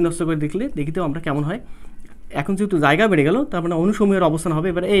হবে? বিন্যস্ত করে দেখিতেও আমরা কেমন হয়। এখন যেহেতু জায়গা বেড়ে গেল, তার মানে অণুসমূহের অবস্থান হবে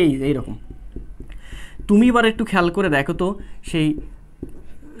এবার এইরকম। তুমি এবার একটু খেয়াল করে দেখো তো, সেই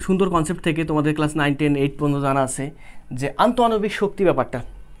সুন্দর কনসেপ্ট থেকে তোমাদের ক্লাস 9, 10, 8 পর্যন্ত জানা আছে যে আন্তঃআণবিক শক্তি ব্যাপারটা।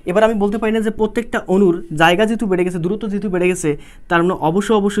 এবার আমি বলতে পারি না যে প্রত্যেকটা অণুর জায়গা যেহেতু বেড়ে গেছে, দূরত্ব যেহেতু বেড়ে গেছে, তার মানে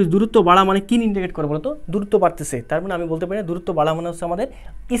অবশ্যই দূরত্ব বাড়া মানে কি ইন্ডিকেট করে বলতো? দূরত্ব বাড়তেছে। তার মানে আমি বলতে পারি না দূরত্ব বাড়া মানে হচ্ছে আমাদের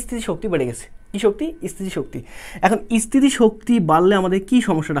স্থিতি শক্তি বেড়ে গেছে। কি শক্তি? স্থিতি শক্তি। এখন স্থিতি শক্তি বাড়লে আমাদের কি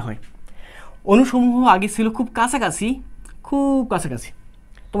সমস্যাটা হয়? অণুসমূহ আগে ছিল খুব কাছাকাছি,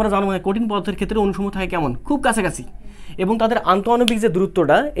 তোমরা জানো মানে কঠিন পদার্থের ক্ষেত্রে অণুসমূহ থাকে কেমন? খুব কাছাকাছি, এবং তাদের আন্তঃআণবিক যে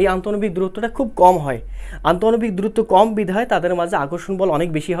দূরত্বটা, এই আন্তঃআণবিক দূরত্বটা খুব কম হয়। আন্তঃআণবিক দূরত্ব কম বিধায় তাদের মাঝে আকর্ষণ বল অনেক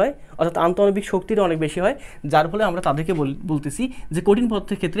বেশি হয়, অর্থাৎ আন্তঃআণবিক শক্তিটা অনেক বেশি হয়, যার ফলে আমরা তাদেরকে বলতেছি যে কঠিন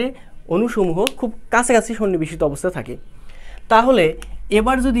পদার্থের ক্ষেত্রে অণুসমূহ খুব কাছাকাছি সন্নিবেশিত অবস্থায় থাকে। তাহলে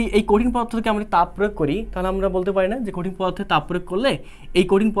এবার যদি এই কঠিন পদার্থকে আমরা তাপ প্রয়োগ করি, তাহলে আমরা বলতে পারি না যে কঠিন পদার্থে তাপ প্রয়োগ করলে এই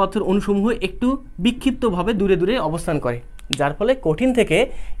কঠিন পদার্থের অণুসমূহ একটু বিক্ষিপ্তভাবে দূরে দূরে অবস্থান করে, যার ফলে কঠিন থেকে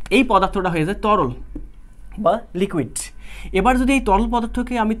এই পদার্থটা হয়ে যায় তরল বা লিকুইড। এবার যদি এই তরল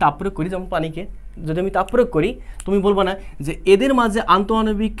পদার্থকে আমি তাপ প্রয়োগ করি, যেমন পানিকে যদি আমি তাপ প্রয়োগ করি, তুমি বলবো না যে এদের মাঝে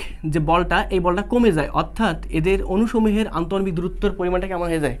আন্তঃআণবিক যে বলটা, এই বলটা কমে যায়, অর্থাৎ এদের অণুসমূহের আন্তঃআণবিক দূরত্বের পরিমাণটা কেমন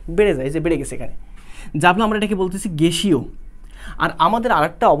হয়ে যায়? বেড়ে যায়, যে বেড়ে গেছে এখানে, যার ফলে আমরা এটাকে বলতেছি গ্যাসীয়। আর আমাদের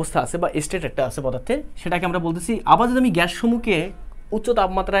আরেকটা অবস্থা আছে বা স্টেট একটা আছে পদার্থের, সেটাকে আমরা বলতেছি আবার যদি আমি গ্যাসসমূহকে উচ্চ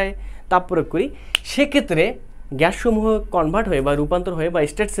তাপমাত্রায় তাপ প্রয়োগ করি, সেক্ষেত্রে গ্যাসসমূহ কনভার্ট হয়ে বা রূপান্তর হয়ে বা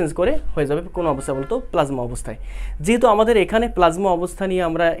স্টেট চেঞ্জ করে হয়ে যাবে কোন অবস্থা বলতো? প্লাজমা অবস্থায়। যেহেতু আমাদের এখানে প্লাজমা অবস্থা নিয়ে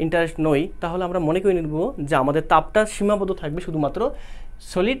আমরা ইন্টারেস্ট নই, তাহলে আমরা মনে করে নিব যে আমাদের তাপটা সীমাবদ্ধ থাকবে শুধুমাত্র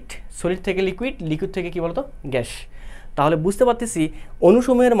সলিড থেকে লিকুইড থেকে কি বলতো? গ্যাস। তাহলে বুঝতে পারতেছি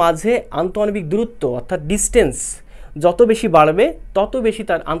অণুসমূহের মাঝে আন্তঃআণবিক দূরত্ব অর্থাৎ ডিস্টেন্স যত বেশি বাড়বে তত বেশি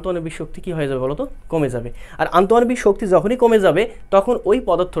তার আন্তঃআণবিক শক্তি কী হয়ে যাবে বলতো? কমে যাবে। আর আন্তঃআণবিক শক্তি যখনই কমে যাবে তখন ওই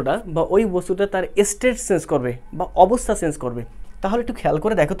পদার্থটা বা ওই বস্তুটা তার স্টেট চেঞ্জ করবে বা অবস্থা চেঞ্জ করবে। তাহলে একটু খেয়াল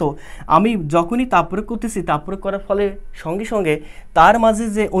করে দেখো তো, আমি যখনই তাপ প্রয়োগ করতেছি, তাপ প্রয়োগ করার ফলে সঙ্গে সঙ্গে তার মাঝে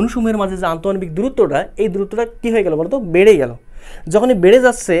যে অণুসমূহের মাঝে যে আন্তঃআণবিক দূরত্বটা, এই দূরত্বটা কী হয়ে গেল বলতো? বেড়ে গেল। যখনই বেড়ে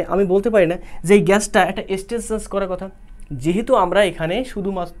যাচ্ছে আমি বলতে পারি না যে এই গ্যাসটা একটা স্টেট চেঞ্জ করার কথা। যেহেতু আমরা এখানে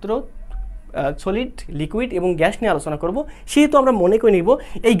শুধুমাত্র সলিড, লিকুইড এবং গ্যাস নিয়ে আলোচনা করব, সেহেতু আমরা মনে করে নিব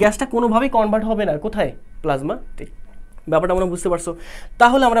এই গ্যাসটা কোনোভাবেই কনভার্ট হবে না কোথায়? প্লাজমা। ব্যাপারটা আমরা বুঝতে পারছো?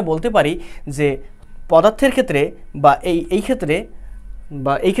 তাহলে আমরা বলতে পারি যে পদার্থের ক্ষেত্রে বা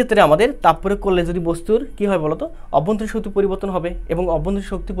এই ক্ষেত্রে আমাদের তাপ প্রয়োগ করলে যদি বস্তুর কী হয় বলতো? অভ্যন্তরীণ শক্তি পরিবর্তন হবে, এবং অভ্যন্তরীণ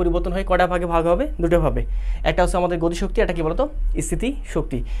শক্তি পরিবর্তন হয় কটা ভাগে ভাগ হবে? দুটো ভাবে। একটা হচ্ছে আমাদের গতিশক্তি, এটা কি বলতো? স্থিতি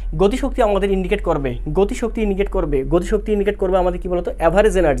শক্তি। গতিশক্তি আমাদের ইন্ডিকেট করবে, গতিশক্তি ইন্ডিকেট করবে আমাদের কি বলতো?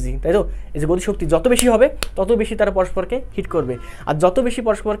 অ্যাভারেজ এনার্জি, তাই তো? এই যে গতিশক্তি যত বেশি হবে তত বেশি তারা পরস্পরকে হিট করবে, আর যত বেশি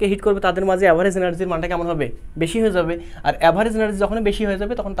পরস্পরকে হিট করবে তাদের মাঝে অ্যাভারেজ এনার্জির মানটা কেমন হবে? বেশি হয়ে যাবে। আর অ্যাভারেজ এনার্জি যখন বেশি হয়ে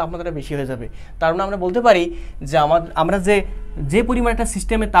যাবে তখন তাপমাত্রা বেশি হয়ে যাবে। তার মানে আমরা বলতে পারি যে আমরা যে পরিমাণ একটা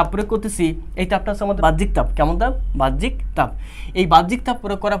সিস্টেমে তাপ প্রয়োগ করতেছি, এই তাপটা হচ্ছে আমাদের বাহ্যিক তাপ। কেমন তাপ? বাহ্যিক তাপ। এই বাহ্যিক তাপ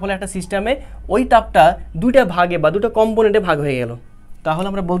প্রয়োগ করার ফলে একটা সিস্টেমে ওই তাপটা দুইটা ভাগে বা দুটো কম্পোনেন্টে ভাগ হয়ে গেল। তাহলে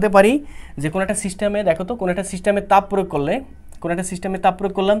আমরা বলতে পারি যে কোনো একটা সিস্টেমে দেখো তো, কোনো একটা সিস্টেমে তাপ প্রয়োগ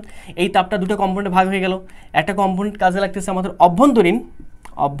করলাম, এই তাপটা দুটো কম্পোনেন্টে ভাগ হয়ে গেল। একটা কম্পোনেন্ট কাজে লাগতেছে আমাদের অভ্যন্তরীণ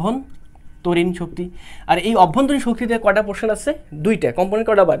শক্তি, আর এই অভ্যন্তরীণ শক্তিতে কয়টা পোর্শন আছে? দুইটা কম্পোনেন্ট।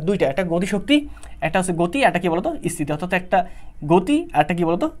 কয়টা? আবার দুইটা। একটা গতিশক্তি, একটা হচ্ছে গতি, একটা কি বলতো? স্থিতি। অর্থাৎ একটা গতি আর একটা কি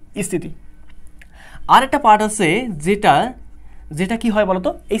বলতো? স্থিতি। আর একটা পার্ট আছে যেটা কি হয় বলতো?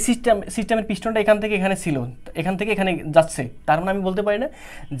 এই সিস্টেমের পিস্টনটা এখান থেকে এখানে ছিল, এখান থেকে এখানে যাচ্ছে। তার মানে আমি বলতে পারি না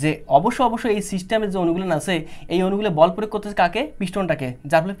যে অবশ্যই এই সিস্টেমের যে অণুগুলো আছে, এই অণুগুলো বল প্রয়োগ করতেছে কাকে? পিস্টনটাকে,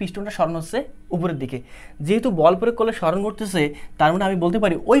 যার ফলে পিস্টনটা সরণ হচ্ছে উপরের দিকে। যেহেতু বল প্রয়োগ করলে সরণ করতেছে, তার মানে আমি বলতে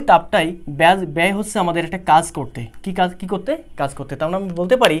পারি ওই তাপটাই ব্যয় হচ্ছে আমাদের একটা কাজ করতে। কাজ করতে। তার মানে আমি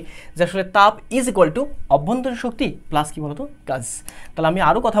বলতে পারি যে আসলে তাপ ইজ ইকুয়াল টু অভ্যন্তরীণ শক্তি প্লাস কি বলতো? কাজ। তাহলে আমি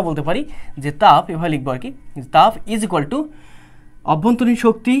আরও কথা বলতে পারি যে তাপ এভাবে লিখবো আর কি, তাপ ইজ ইকুয়াল টু অভ্যন্তরীণ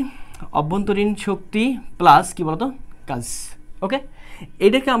শক্তি প্লাস কি বলতো? কাজ। ওকে,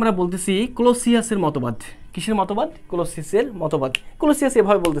 এটাকে আমরা বলতেছি ক্লোসিয়াসের মতবাদ। কিসের মতবাদ? ক্লোসিয়াসের মতবাদ। ক্লোসিয়াস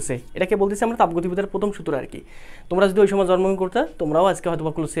এভাবে বলতেছে, এটাকে বলতেছি আমরা তাপগতিবিদ্যার প্রথম সূত্র আর কি। তোমরা যদি ওই সময় জন্মগ্রহণ করতে, তোমরাও আজকে হয়তো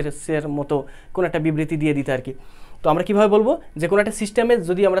বা ক্লোসিয়াসের মতো কোনো একটা বিবৃতি দিয়ে দিতে আর কি। তো আমরা কীভাবে বলবো যে কোনো একটা সিস্টেমে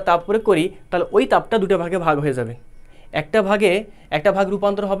যদি আমরা তাপ প্রয়োগ করি, তাহলে ওই তাপটা দুটো ভাগে ভাগ হয়ে যাবে। একটা ভাগ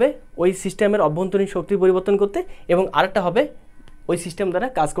রূপান্তর হবে ওই সিস্টেমের অভ্যন্তরীণ শক্তি পরিবর্তন করতে, এবং আরেকটা হবে ওই সিস্টেম দ্বারা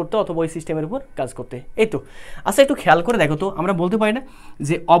কাজ করতে অথবা ওই সিস্টেমের উপর কাজ করতে। এই তো। আচ্ছা, একটু খেয়াল করে দেখো তো, আমরা বলতে পারি না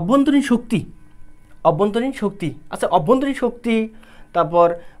যে অভ্যন্তরীণ শক্তি, আচ্ছা অভ্যন্তরীণ শক্তি তারপর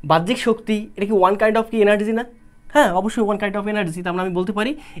বাহ্যিক শক্তি, এটা কি ওয়ান কাইন্ড অফ কি এনার্জি না? হ্যাঁ, অবশ্যই ওয়ান কাইন্ড অফ এনার্জি। তার মানে আমি বলতে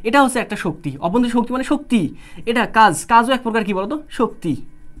পারি এটা হচ্ছে একটা শক্তি। অভ্যন্তরীণ শক্তি মানে শক্তি, এটা কাজও এক প্রকার কি বলতো? শক্তি।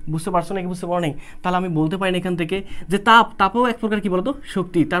 বুঝতে পারছো নাকি? বুঝতে পারো নাই? তাহলে আমি বলতে পারি না এখান থেকে যে তাপও এক প্রকার কি বলতো?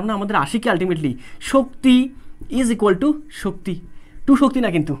 শক্তি। তার মানে আমাদের আসি কি ultimately Shakti is equal to Shakti. Two শক্তি না,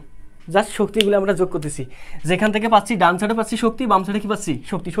 কিন্তু জাস্ট শক্তিগুলো আমরা যোগ করতেছি। যেখান থেকে পাচ্ছি ডান সাইডে পাচ্ছি শক্তি, বাম সাইডে কি পাচ্ছি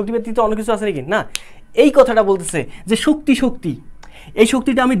শক্তি। শক্তি ব্যতীত অন্য কিছু আছে নাকি? না। এই কথাটা বলতেছে যে শক্তি, এই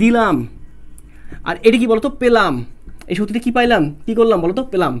শক্তিটা আমি দিলাম, আর এটা কি বলতো পেলাম। এই শক্তিটা কি পাইলাম, কি করলাম বলতো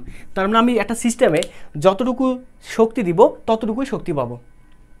পেলাম। তার মানে আমি একটা সিস্টেমে যতটুকু শক্তি দিব ততটুকুই শক্তি পাবো।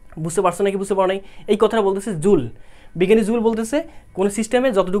 বুঝতে পারছো নাকি বুঝতে পারো নাই? এই কথাটা বলতেছে জুল। বিজ্ঞানী জুল বলতেছে কোন সিস্টেমে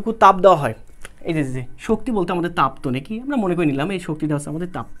যতটুকু তাপ দেওয়া হয়, এই যে শক্তি বলতে আমাদের তাপ তো নাকি আমরা মনে করে নিলাম, এই শক্তিটা হচ্ছে আমাদের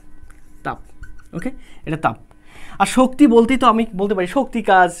তাপ। ওকে, এটা তাপ। আর শক্তি বলতেই তো আমি বলতে পারি শক্তি,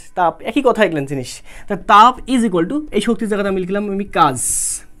 কাজ, তাপ একই কথা এগুলো জিনিস। তা তাপ ইজ ইকুয়াল টু এই শক্তির জায়গাতে আমি লিখলাম আমি কাজ,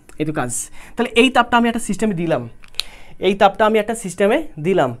 এই তো কাজ। তাহলে এই তাপটা আমি একটা সিস্টেমে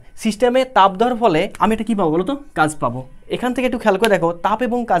দিলাম, সিস্টেমে তাপ দেওয়ার ফলে আমি এটা কী পাবো বলো তো কাজ পাবো। এখান থেকে একটু খেয়াল করে দেখো, তাপ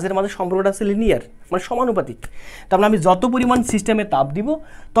এবং কাজের মাঝে সম্পর্কটা আছে লিনিয়ার, মানে সমানুপাতিক। তার মানে আমি যত পরিমাণ সিস্টেমে তাপ দিব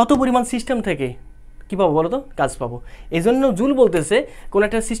তত পরিমাণ সিস্টেম থেকে কী পাবো বলো তো কাজ পাবো। এই জন্য জুল বলতেছে কোনো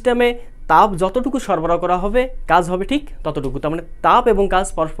একটা সিস্টেমে তাপ যতটুকু সরবরাহ করা হবে কাজ হবে ঠিক ততটুকু। তার মানে তাপ এবং কাজ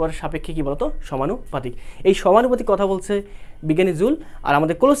পরস্পরের সাপেক্ষে কী বলতো সমানুপাতিক। এই সমানুপাতিক কথা বলছে বিজ্ঞানী জুল। আর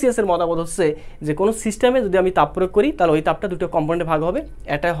আমাদের কোলোসিয়াসের মতামত হচ্ছে যে কোনো সিস্টেমে যদি আমি তাপ প্রয়োগ করি তাহলে ওই তাপটা দুটো কম্পোনেন্টে ভাগ হবে।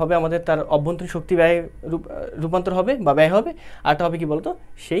 এটা হবে আমাদের তার অভ্যন্তরীণ শক্তি ব্যয় রূপান্তর হবে বা ব্যয় হবে, আর একটা হবে কি বলতো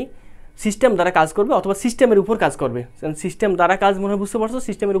সেই সিস্টেম দ্বারা কাজ করবে অথবা সিস্টেমের উপর কাজ করবে। সিস্টেম দ্বারা কাজ মনে হয় বুঝতে পারছো,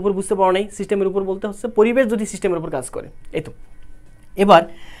 সিস্টেমের উপর বুঝতে পারো নাই। সিস্টেমের উপর বলতে হচ্ছে পরিবেশ যদি সিস্টেমের উপর কাজ করে। এই তো এবার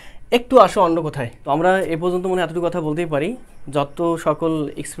একটু আসো অন্য কোথায়। তো আমরা এ পর্যন্ত মনে এতটুকু কথা বলতেই পারি, যত সকল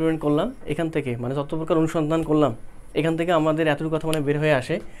এক্সপেরিমেন্ট করলাম এখান থেকে, মানে যত প্রকার অনুসন্ধান করলাম এখান থেকে আমাদের এতটুকু কথা মানে বের হয়ে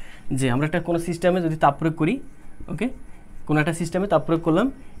আসে যে আমরা একটা কোনো সিস্টেমে যদি তাপ প্রয়োগ করি, ওকে, কোনো একটা সিস্টেমে তাপ প্রয়োগ করলাম,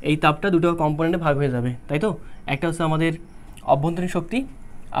 এই তাপটা দুটো কম্পোনেন্টে ভাগ হয়ে যাবে, তাই তো। একটা হচ্ছে আমাদের অভ্যন্তরীণ শক্তি,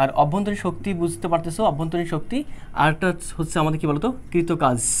 আর অভ্যন্তরীণ শক্তি বুঝতে পারতেছো, অভ্যন্তরীণ শক্তি। আরেকটা হচ্ছে আমাদের কী বলতো কৃত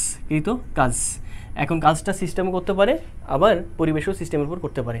কাজ। এখন কাজটা সিস্টেমও করতে পারে, আবার পরিবেশও সিস্টেমের উপর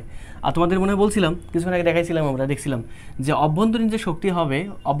করতে পারে। আর তোমাদের মনে হয় বলছিলাম কিছুক্ষণ আগে দেখাইছিলাম, আমরা দেখছিলাম যে অভ্যন্তরীণ যে শক্তি হবে,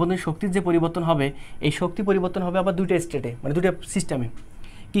 অভ্যন্তরীণ শক্তির যে পরিবর্তন হবে, এই শক্তি পরিবর্তন হবে আবার দুইটা স্টেটে, মানে দুইটা সিস্টেমে।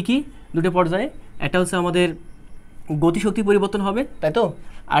 কি দুটো পর্যায়ে। একটা হচ্ছে আমাদের গতিশক্তি পরিবর্তন হবে, তাই তো।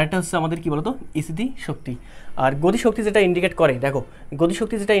 আর একটা হচ্ছে আমাদের কী বলতো স্থিতি শক্তি। আর গতিশক্তি যেটা ইন্ডিকেট করে, দেখো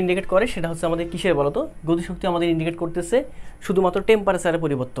গতিশক্তি যেটা ইন্ডিকেট করে সেটা হচ্ছে আমাদের কিসের বলতো, গতিশক্তি আমাদের ইন্ডিকেট করতেছে শুধুমাত্র টেম্পারেচারের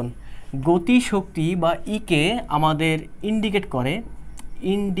পরিবর্তন। গতিশক্তি বা ইকে আমাদের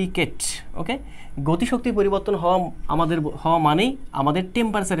ইন্ডিকেট ওকে। গতিশক্তির পরিবর্তন হওয়া মানেই আমাদের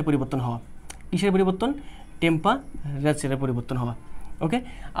টেম্পারেচারের পরিবর্তন হওয়া। কিসের পরিবর্তন? টেম্পারেচারের পরিবর্তন হওয়া, ওকে।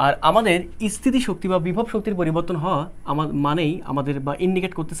 আর আমাদের স্থিতি শক্তি বা বিভব শক্তির পরিবর্তন হওয়া মানেই আমাদের বা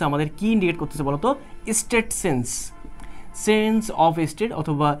ইন্ডিকেট করতেছে, আমাদের কি ইন্ডিকেট করতেছে বলতো স্টেট সেন্স অফ স্টেট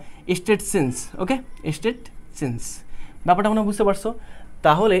অথবা স্টেট সেন্স, ওকে, স্টেট সেন্স। ব্যাপারটা মনে বুঝতে পারছো?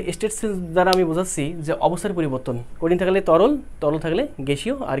 তাহলে স্টেট সেন্স দ্বারা আমি বোঝাচ্ছি যে অবস্থার পরিবর্তন, কঠিন থাকলে তরল থাকলে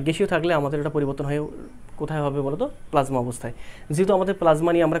গ্যাসীয়, আর গ্যাসীয় থাকলে আমাদের এটা পরিবর্তন হয়ে কোথায় হবে বলতো প্লাজমা অবস্থায়। যেহেতু আমাদের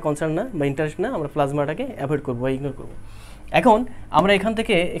প্লাজমা নিয়ে আমরা কনসার্ন না বা ইন্টারেস্ট না, আমরা প্লাজমাটাকে অ্যাভয়েড করবো বা ইগনোর করবো। এখন আমরা এখান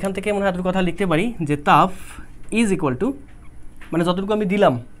থেকে মনে হয় এতটুকু কথা লিখতে পারি যে তাপ ইজ ইকুয়াল টু, মানে যতটুকু আমি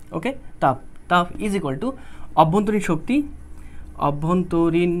দিলাম, ওকে, তাপ ইজ ইকুয়াল টু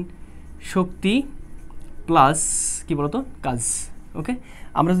অভ্যন্তরীণ শক্তি প্লাস কি বলতো কাজ, ওকে।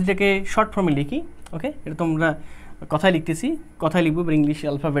 আমরা যেটাকে শর্ট ফর্মে লিখি, ওকে, এটা তোমরা কথায় লিখবো ইংলিশ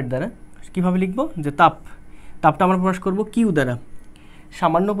অ্যালফাবেট দ্বারা। কীভাবে লিখবো? যে তাপটা আমরা প্রকাশ করবো কিউ দ্বারা।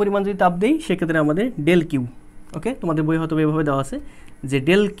 সামান্য পরিমাণ যদি তাপ দেই সেক্ষেত্রে আমাদের ডেল কিউ, ওকে। তোমাদের বই হয়তো এভাবে দেওয়া আছে যে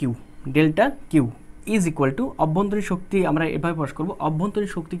delta Q is equal to অভ্যন্তরীণ শক্তি। আমরা এভাবে প্রকাশ করবো, অভ্যন্তরীণ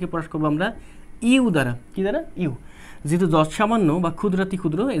শক্তিকে প্রকাশ করবো আমরা ইউ দ্বারা। কী দ্বারা? ইউ। যেহেতু যৎ সামান্য বা ক্ষুদ্রাতি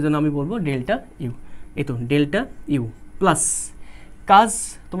ক্ষুদ্র, এই জন্য আমি বলবো ডেল্টা ইউ। এই তো ডেল্টা ইউ প্লাস কাজ।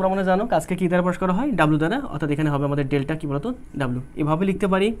 তোমরা মনে জানো কাজকে কী দ্বারা প্রকাশ করা হয়? ডাব্লু দ্বারা। অর্থাৎ এখানে হবে আমাদের ডেল্টা কী বলতো ডাব্লু। এভাবে লিখতে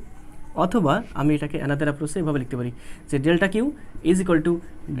পারি, অথবা আমি এটাকে অ্যানাদার অ্যাপ্রোচে এভাবে লিখতে পারি যে delta Q is equal to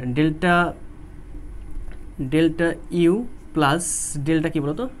delta U plus delta কী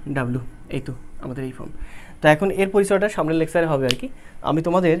বলতো ডাব্লু। এই তো আমাদের এই ফর্ম। তো এখন এর পরিচয়টা সামনের লেকচারে হবে আর কি। আমি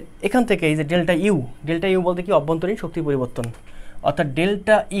তোমাদের এখান থেকে এই যে ডেল্টা ইউ বলতে কি অভ্যন্তরীণ শক্তির পরিবর্তন, অর্থাৎ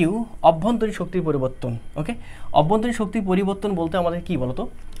ডেল্টা ইউ অভ্যন্তরীণ শক্তির পরিবর্তন, ওকে। অভ্যন্তরীণ শক্তির পরিবর্তন বলতে আমাদের কী বলতো?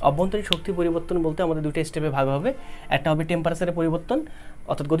 অভ্যন্তরীণ শক্তির পরিবর্তন বলতে আমাদের দুটো স্টেপে ভাগ হবে। একটা হবে টেম্পারেচারের পরিবর্তন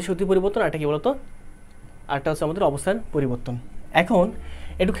অর্থাৎ গতিশক্তির পরিবর্তন, একটা কী বলতো, আরটা হচ্ছে আমাদের অবস্থার পরিবর্তন। এখন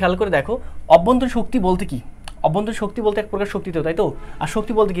একটু খেয়াল করে দেখো অভ্যন্তরীণ শক্তি বলতে কি? অভ্যন্তরীণ শক্তি বলতে এক প্রকার শক্তি তো, তাই তো। আর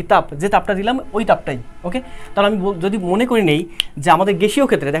শক্তি বলতে কি? তাপ। যে তাপটা দিলাম ওই তাপটাই, ওকে। তাহলে আমি যদি মনে করি নেই যে আমাদের গ্যাসীয়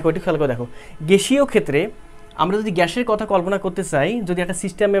ক্ষেত্রে, দেখো একটু খেয়াল করে দেখো, গ্যাসীয় ক্ষেত্রে আমরা যদি গ্যাসের কথা কল্পনা করতে চাই, যদি একটা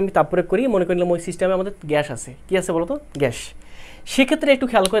সিস্টেমে আমি তাপ প্রয়োগ করি, মনে করলাম ওই সিস্টেমে আমাদের গ্যাস আছে। কী আছে বলো তো? গ্যাস। সেক্ষেত্রে একটু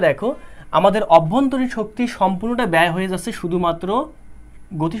খেয়াল করে দেখো আমাদের অভ্যন্তরীণ শক্তি সম্পূর্ণটা ব্যয় হয়ে যাচ্ছে শুধুমাত্র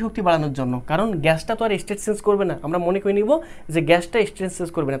গতিশক্তি বাড়ানোর জন্য, কারণ গ্যাসটা তো আর স্টেট চেঞ্জ করবে না। আমরা মনে করে নিব যে গ্যাসটা স্টেট চেঞ্জ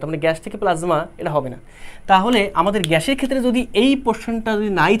করবে না, তার মানে গ্যাস থেকে প্লাজমা এটা হবে না। তাহলে আমাদের গ্যাসের ক্ষেত্রে যদি এই পোর্শনটা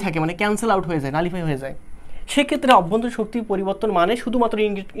যদি নাই থাকে, মানে ক্যান্সেল আউট হয়ে যায়, নালিফাই হয়ে যায়, সেক্ষেত্রে অভ্যন্তরীণ শক্তির পরিবর্তন মানে শুধুমাত্র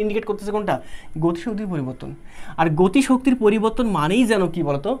ইন্ডিকেট করতেছে কোনটা? গতিশক্তির পরিবর্তন। আর গতিশক্তির পরিবর্তন মানেই যেন কি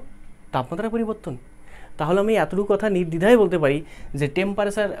বলতো? তাপমাত্রার পরিবর্তন। তাহলে আমি এতটুকু কথা নির্দ্বিধায় বলতে পারি যে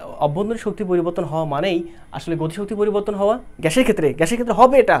টেম্পারেচার অভ্যন্তরীণ শক্তি পরিবর্তন হওয়া মানেই আসলে গতিশক্তি পরিবর্তন হওয়া। গ্যাসের ক্ষেত্রে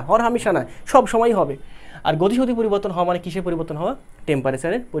হবে, এটা হর হামেশা না, সব সময় হবে। আর গতিশক্তি পরিবর্তন হওয়া মানে কিসের পরিবর্তন হওয়া?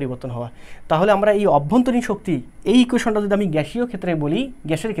 টেম্পারেচারের পরিবর্তন হওয়া। তাহলে আমরা এই অভ্যন্তরীণ শক্তি, এই ইকুয়েশনটা যদি আমি গ্যাসীয় ক্ষেত্রে বলি,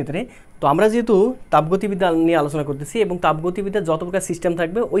 গ্যাসের ক্ষেত্রে, তো আমরা যেহেতু তাপগতিবিদ্যা নিয়ে আলোচনা করতেছি এবং তাপগতিবিদ্যার যত প্রকার সিস্টেম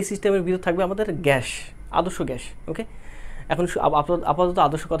থাকবে ওই সিস্টেমের ভিতর থাকবে আমাদের গ্যাস, আদর্শ গ্যাস। ওকে, এখন আপাতত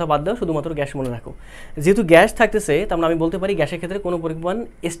আদর্শ কথা বাদ দাও, শুধুমাত্র গ্যাস মনে রাখো। যেহেতু গ্যাস থাকতেছে, তার মানে আমি বলতে পারি গ্যাসের ক্ষেত্রে কোনো পরিমাণ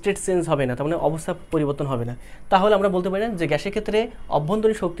স্টেট চেঞ্জ হবে না, তার মানে অবস্থা পরিবর্তন হবে না। তাহলে আমরা বলতে পারি না যে গ্যাসের ক্ষেত্রে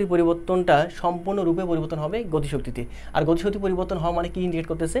অভ্যন্তরীণ শক্তির পরিবর্তনটা সম্পূর্ণরূপে পরিবর্তন হবে গতিশক্তিতে। আর গতিশক্তি পরিবর্তন হওয়া মানে কি ইন্ডিকেট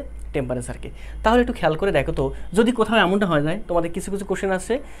করতেছে? টেম্পারেচারকে। তাহলে একটু খেয়াল করে দেখো তো, যদি কোথাও এমনটা হয়ে যায়, তোমাদের কিছু কিছু কোশ্চেন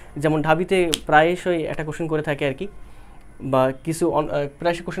আসছে, যেমন ঢাবিতে প্রায়শই একটা কোশ্চেন করে থাকে আর কি, বা কিছু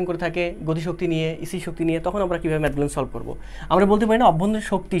প্রায়শই কোশ্চেন করে থাকে গতিশক্তি নিয়ে, ইসি শক্তি নিয়ে, তখন আমরা কীভাবে ম্যাথগুলো সলভ করবো? আমরা বলতে পারি না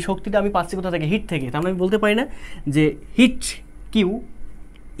অভ্যন্তরীণ শক্তিটা আমি পাচ্ছি কোথা থেকে? হিট থেকে। তার মানে আমি বলতে পারি না যে hit Q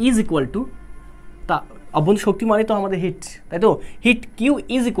is equal to, তা অভ্যন্তরীণ শক্তি মানে তো আমাদের হিট, তাই তো? Hit Q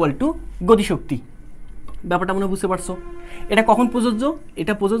is equal to গতিশক্তি। ব্যাপারটা মনে বুঝতে পারছো? এটা কখন প্রযোজ্য?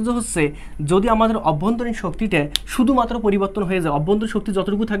 এটা প্রযোজ্য হচ্ছে যদি আমাদের অভ্যন্তরীণ শক্তিটা শুধুমাত্র পরিবর্তন হয়ে যায়, অভ্যন্তরীণ শক্তি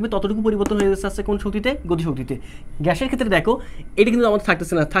যতটুকু থাকবে ততটুকু পরিবর্তন হয়ে যাচ্ছে কোন শক্তিতে? গতিশক্তিতে। গ্যাসের ক্ষেত্রে দেখো এটা কিন্তু আমাদের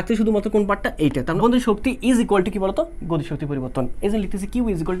থাকতেছে না, থাকছে শুধুমাত্র কোন পার্টটা? এইটা। তার অভ্যন্তরীণ শক্তি ইজ ইকুয়াল টু কি বলতো? গতিশক্তি পরিবর্তন। এই জন্য লিখতেছি কিউ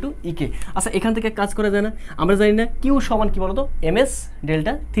ইজ ইকুয়াল টু ইকে। আচ্ছা, এখান থেকে কাজ করা যায় না? আমরা জানি না কিউ সমান কি বলতো? M S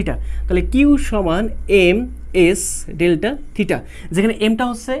delta theta. তাহলে কিউ সমান এম এস ডেল্টা থিটা, যেখানে এমটা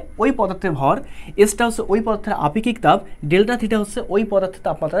হচ্ছে ওই পদার্থের ভর, এসটা হচ্ছে ওই পদার্থের আপেক্ষিক তাপ, ডেল্টা থিটা হচ্ছে ওই পদার্থের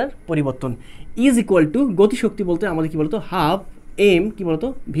তাপমাত্রার পরিবর্তন। ইজ ইকুয়াল টু গতিশক্তি বলতে আমাদের কি বলতো? হাফ এম কি বলতো?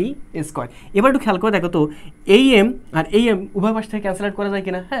 V square. এবার একটু খেয়াল করে দেখো তো, এই এম আর এই এম উভয় পাশ থেকে ক্যান্সেল আউট করা যায়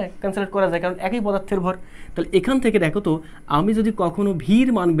কিনা? হ্যাঁ, ক্যান্সেল আউট করা যায়, কারণ একই পদার্থের ভর। তাহলে এখান থেকে দেখো তো, আমি যদি কখনো ভির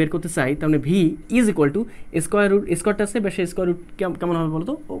মান বের করতে চাই, তাহলে V is equal to square root, স্কোয়ারটা আছে বা সে স্কোয়ার রুট কেমন হবে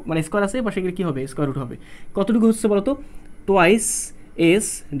বলতো? মানে স্কোয়ার আছে বা সেগুলো কী হবে? স্কোয়ার রুট হবে। কতটুকু হচ্ছে বলতো? Twice S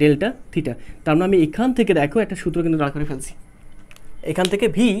delta theta. তার মানে আমি এখান থেকে দেখো একটা সূত্র কিন্তু দাঁড় করে ফেলছি, এখান থেকে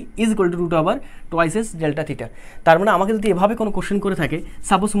V is equal to root over twice S delta theta. তার মানে আমাকে যদি এভাবে কোনো কোশ্চেন করে থাকে,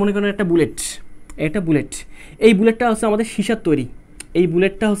 সাপোজ মনে করেন একটা বুলেট, এই বুলেটটা হচ্ছে আমাদের সীসার তৈরি, এই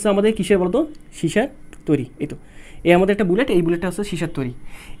বুলেটটা হচ্ছে আমাদের কিসের বলতো? সীসার তৈরি। এই তো এই আমাদের একটা বুলেট, এই বুলেটটা হচ্ছে সীসার তৈরি।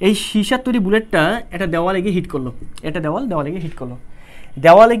 এই সীসার তৈরি বুলেটটা একটা দেওয়ালে গিয়ে হিট করলো, এটা দেওয়ালে গিয়ে হিট করলো।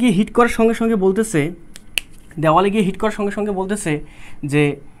 দেওয়ালে গিয়ে হিট করার সঙ্গে সঙ্গে বলতেছে যে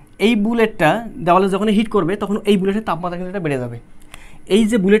এই বুলেটটা দেওয়ালে যখন হিট করবে তখন এই বুলেটের তাপমাত্রা কিন্তু এটা বেড়ে যাবে। এই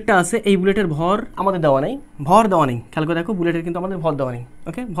যে বুলেটটা আছে, এই বুলেটের ভর আমাদের দেওয়া নেই, খেয়াল করে দেখো, বুলেটের কিন্তু আমাদের ভর দেওয়া নেই।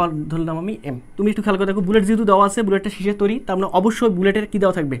 ওকে, ভর ধরলাম আমি এম। তুমি একটু খেয়াল করে দেখো, বুলেট যেহেতু দেওয়া আছে, বুলেটটা সীসার তৈরি, তার মানে অবশ্যই বুলেটের কী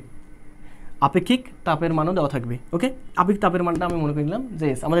দেওয়া থাকবে? আপেক্ষিক তাপের মানও দেওয়া থাকবে। ওকে, আপেক্ষিক তাপের মানটা আমি মনে করে নিলাম যে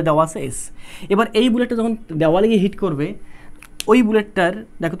এস, আমাদের দেওয়া আছে এস। এবার এই বুলেটটা যখন দেওয়ালে গিয়ে হিট করবে, ওই বুলেটটার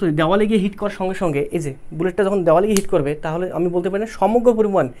দেখো তো দেওয়ালে গিয়ে হিট করার সঙ্গে সঙ্গে, এই যে বুলেটটা যখন দেওয়ালে গিয়ে হিট করবে, তাহলে আমি বলতে পারি না সমগ্র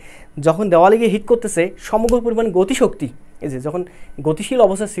পরিমাণ, যখন দেওয়ালে গিয়ে হিট করতেছে সমগ্র পরিমাণ গতিশক্তি, এই যে যখন গতিশীল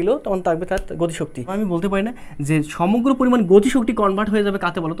অবস্থা ছিল তখন থাকবে তার গতিশক্তি। আমি বলতে পারি না যে সমগ্র পরিমাণ গতিশক্তি কনভার্ট হয়ে যাবে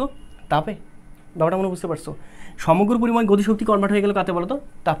কাতে বলো তো? তাপে। ব্যাপারটা মনে বুঝতে পারছো? সমগ্র পরিমাণ গতিশক্তি কনভার্ট হয়ে গেল কাতে বলো তো?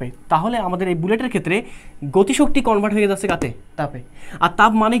 তাপে। তাহলে আমাদের এই বুলেটের ক্ষেত্রে গতিশক্তি কনভার্ট হয়ে যাচ্ছে কাতে? তাপে। আর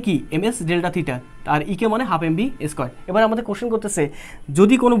তাপ মানে কি? এম এস ডেল্টা থিটা, আর ইকে মানে হাফ এম বি স্কোয়ার। এবার আমাদের কোশ্চেন করতেছে,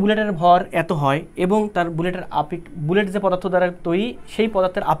 যদি কোনো বুলেটের ভর এত হয় এবং তার বুলেট যে পদার্থ দ্বারা তৈরি, সেই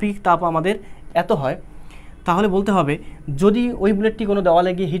পদার্থের আপেক্ষিক তাপ আমাদের এত হয়, তাহলে বলতে হবে যদি ওই বুলেটটি কোনো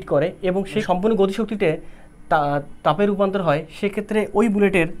দেওয়ালে গিয়ে হিট করে এবং সেই সম্পূর্ণ গতিশক্তিতে তাপে রূপান্তর হয়, সেক্ষেত্রে ওই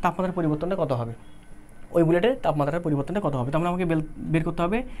বুলেটের তাপমাত্রার পরিবর্তনটা কত হবে? তাহলে আমাকে বের করতে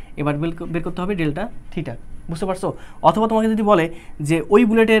হবে, এবার বের করতে হবে ডেল্টা থিটা। বুঝতে পারছো? অথবা তোমাকে যদি বলে যে ওই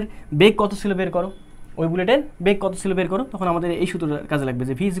বুলেটের বেগ কত ছিল বের করো, তখন আমাদের এই সূত্রটা কাজে লাগবে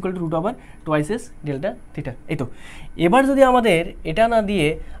যে V is equal to root over twice S delta theta. এই তো। এবার যদি আমাদের এটা না দিয়ে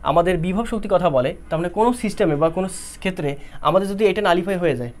আমাদের বিভব শক্তি কথা বলে, তার মানে কোনো সিস্টেমে বা কোনো ক্ষেত্রে আমাদের যদি এটা নালিফাই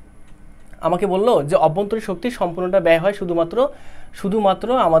হয়ে যায়, আমাকে বললো যে অভ্যন্তরীণ শক্তি সম্পূর্ণটা ব্যয় হয় শুধুমাত্র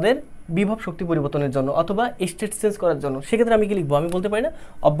আমাদের বিভব শক্তি পরিবর্তনের জন্য অথবা স্টেট চেঞ্জ করার জন্য, সেক্ষেত্রে আমি কি লিখবো? আমি বলতে পারি না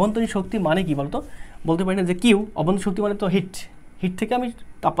অভ্যন্তরীণ শক্তি মানে কি বলতো? বলতে পারি না যে কিউ, অভ্যন্তরীণ শক্তি মানে তো হিট থেকে আমি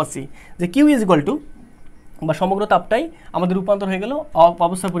তাপ পাচ্ছি, যে কিউ ইজ ইকুয়াল টু বা সমগ্র তাপটাই আমাদের রূপান্তর হয়ে গেল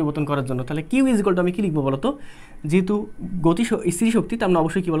অবস্থার পরিবর্তন করার জন্য। তাহলে কিউ ইজ ইকুয়াল টু আমি কী লিখবো বলতো, যেহেতু স্থির শক্তি তার মানে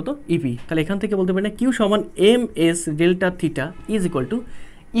অবশ্যই কী বলতো ইপি। তাহলে এখান থেকে বলতে পারি না কিউ সমান M S delta theta is equal to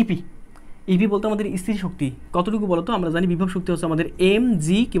E P. E P বলতে আমাদের স্থির শক্তি কতটুকু বলতো, আমরা জানি বিভব শক্তি হচ্ছে আমাদের এম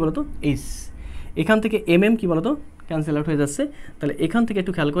জি কী বলতো এইচ। এখান থেকে এম এম কী বলতো ক্যান্সেল আউট হয়ে যাচ্ছে। তাহলে এখান থেকে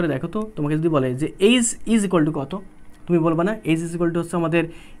একটু খেয়াল করে দেখো তো, তোমাকে যদি বলে যে এইচ ইজ ইকুয়াল টু কত, তুমি বলবা না এইচ ইজ ইকুয়াল টু হচ্ছে আমাদের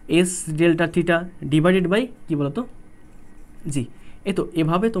S delta theta divided by কী বলতো জি। এই তো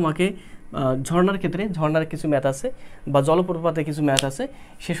এভাবে তোমাকে ঝর্ণার ক্ষেত্রে, ঝর্ণার কিছু ম্যাথ আছে বা জলপ্রপাতের কিছু ম্যাথ আছে,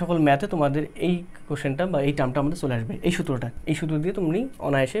 সে সকল ম্যাথে তোমাদের এই কোশ্চেনটা বা এই টার্মটা আমাদের চলে আসবে। এই সূত্রটা, এই সূত্র দিয়ে তুমি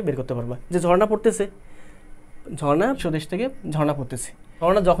অনায়াসে বের করতে পারবা যে ঝর্ণা পড়তেছে, ঝর্ণা স্বদেশ থেকে ঝর্ণা পড়তেছে।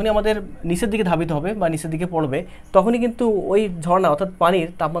 ঝর্ণা যখনই আমাদের নিচের দিকে ধাবিত হবে বা নিচের দিকে পড়বে, তখনই কিন্তু ওই ঝর্ণা অর্থাৎ পানির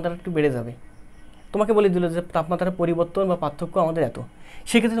তাপমাত্রা একটু বেড়ে যাবে। তোমাকে বলে দিল যে তাপমাত্রার পরিবর্তন বা পার্থক্য আমাদের এত,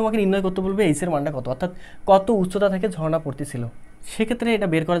 সেক্ষেত্রে তোমাকে নির্ণয় করতে বলবে এইচের মানটা কত, অর্থাৎ কত উচ্চতা থেকে ঝর্ণা পড়তেছিল। সেক্ষেত্রে এটা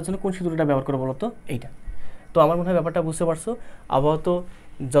বের করার জন্য কোন সূত্রটা ব্যবহার করে বলো তো, এইটা। তো আমার মনে হয় ব্যাপারটা বুঝতে পারছো। আপাতত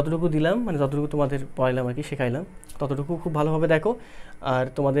যতটুকু দিলাম, মানে যতটুকু তোমাদের পড়াইলাম আর কি, শেখাইলাম, ততটুকু খুব ভালোভাবে দেখো। আর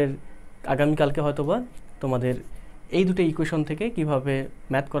তোমাদের আগামীকালকে হয়তো বা তোমাদের এই দুটো ইকুয়েশন থেকে কিভাবে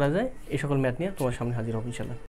ম্যাথ করা যায় এই সকল ম্যাথ নিয়ে তোমার সামনে হাজির হবো ইনশাআল্লাহ।